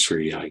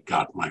anniversary, I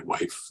got my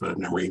wife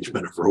an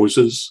arrangement of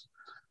roses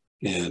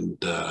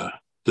and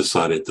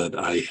decided that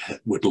I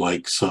would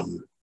like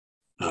some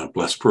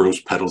blessed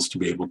rose petals to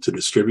be able to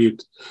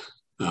distribute.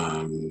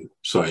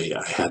 So I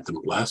had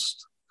them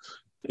blessed.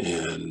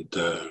 And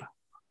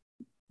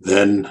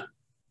then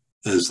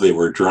as they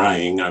were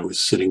drying, I was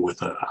sitting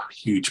with a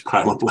huge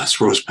pile of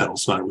blessed rose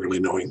petals, not really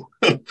knowing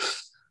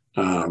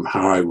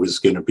how I was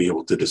going to be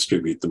able to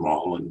distribute them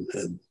all,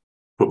 and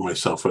put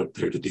myself out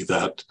there to do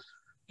that.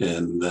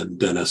 And then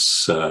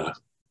Dennis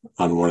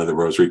on one of the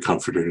Rosary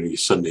Confraternity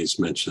Sundays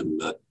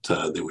mentioned that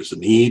there was a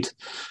need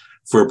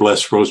for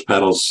blessed rose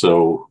petals,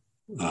 so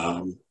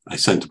I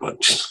sent a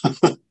bunch.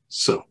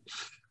 So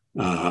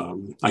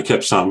I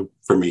kept some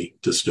for me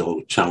to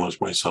still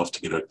challenge myself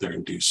to get out there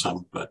and do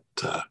some, but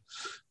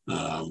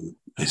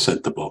I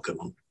sent the bulk of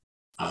them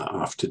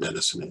off to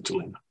Dennis and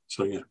Angelina.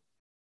 So yeah.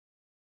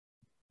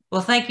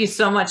 Well, thank you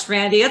so much,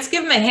 Randy. Let's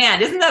give him a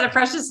hand. Isn't that a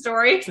precious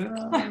story?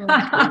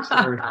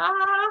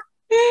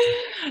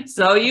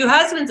 So you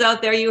husbands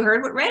out there, you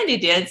heard what Randy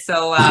did.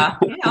 So,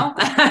 you know,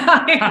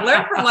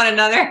 learn from one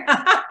another.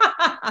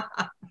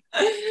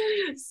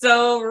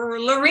 So,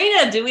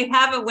 Lorena, do we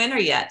have a winner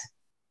yet?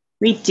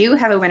 We do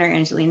have a winner,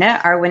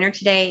 Angelina. Our winner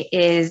today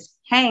is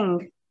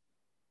Heng.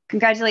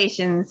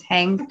 Congratulations,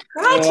 Heng.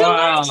 Congratulations.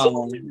 Wow.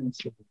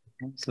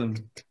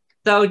 Awesome.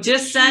 So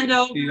just send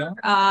over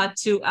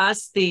to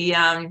us the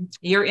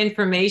your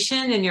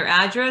information and your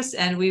address,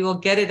 and we will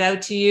get it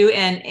out to you.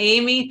 And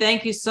Amy,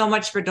 thank you so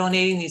much for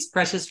donating these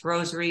precious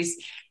rosaries,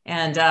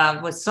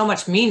 and with so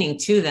much meaning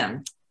to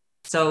them.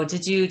 So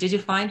did you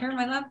find her,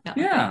 my love? No.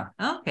 Yeah.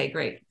 Okay,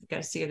 great. Got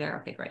to see her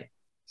there. Okay, great.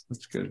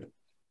 That's good.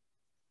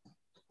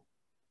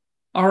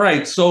 All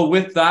right. So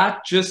with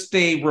that, just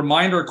a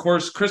reminder, of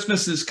course,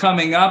 Christmas is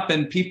coming up,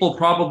 and people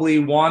probably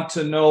want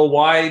to know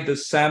why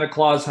does Santa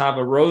Claus have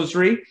a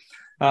rosary?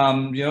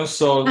 You know,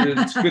 so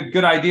it's a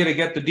good idea to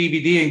get the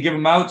DVD and give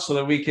them out so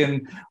that we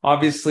can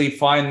obviously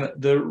find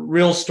the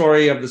real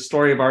story of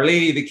Our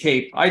Lady of the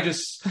Cape. I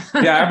just,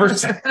 yeah,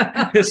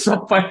 it's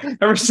so funny.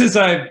 Ever since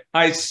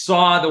I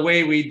saw the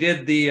way we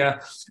did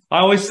I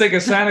always think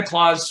of Santa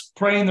Claus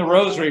praying the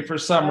rosary for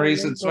some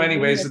reason. So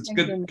anyways, it's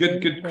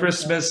good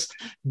Christmas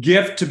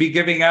gift to be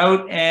giving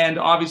out. And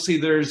obviously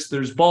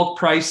there's bulk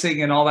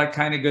pricing and all that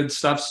kind of good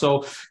stuff.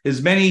 So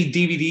as many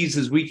DVDs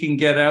as we can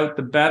get out,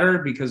 the better,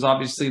 because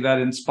obviously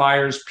that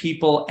inspires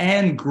people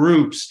and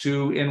groups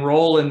to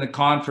enroll in the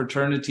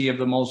confraternity of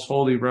the Most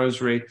Holy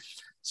Rosary.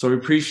 So we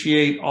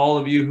appreciate all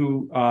of you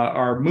who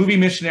are movie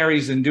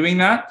missionaries in doing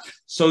that.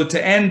 So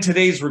to end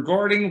today's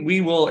recording,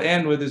 we will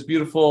end with this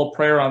beautiful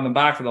prayer on the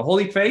back of the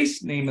Holy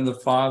Face. In the name of the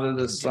Father,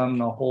 the Son, and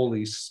the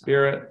Holy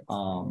Spirit.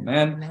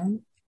 Amen.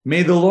 Amen.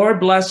 May the Lord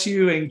bless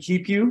you and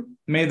keep you.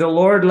 May the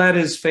Lord let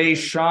his face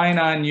shine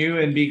on you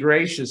and be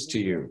gracious to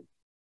you.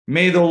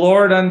 May the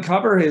Lord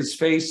uncover his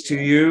face to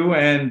you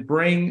and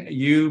bring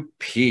you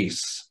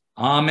peace.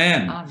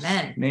 Amen.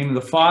 Amen. In the name of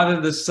the Father,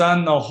 the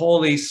Son, the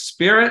Holy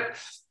Spirit.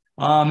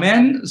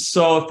 Amen.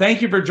 So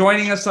thank you for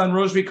joining us on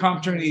Rosary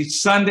Confraternity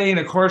Sunday. And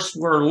of course,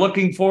 we're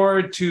looking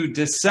forward to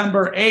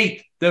December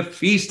 8th, the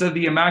Feast of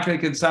the Immaculate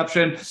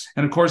Conception,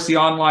 and of course, the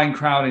online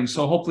crowning.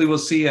 So hopefully we'll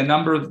see a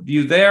number of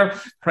you there.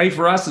 Pray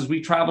for us as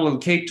we travel to the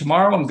Cape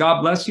tomorrow, and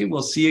God bless you.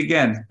 We'll see you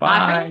again. Bye.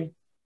 Bye.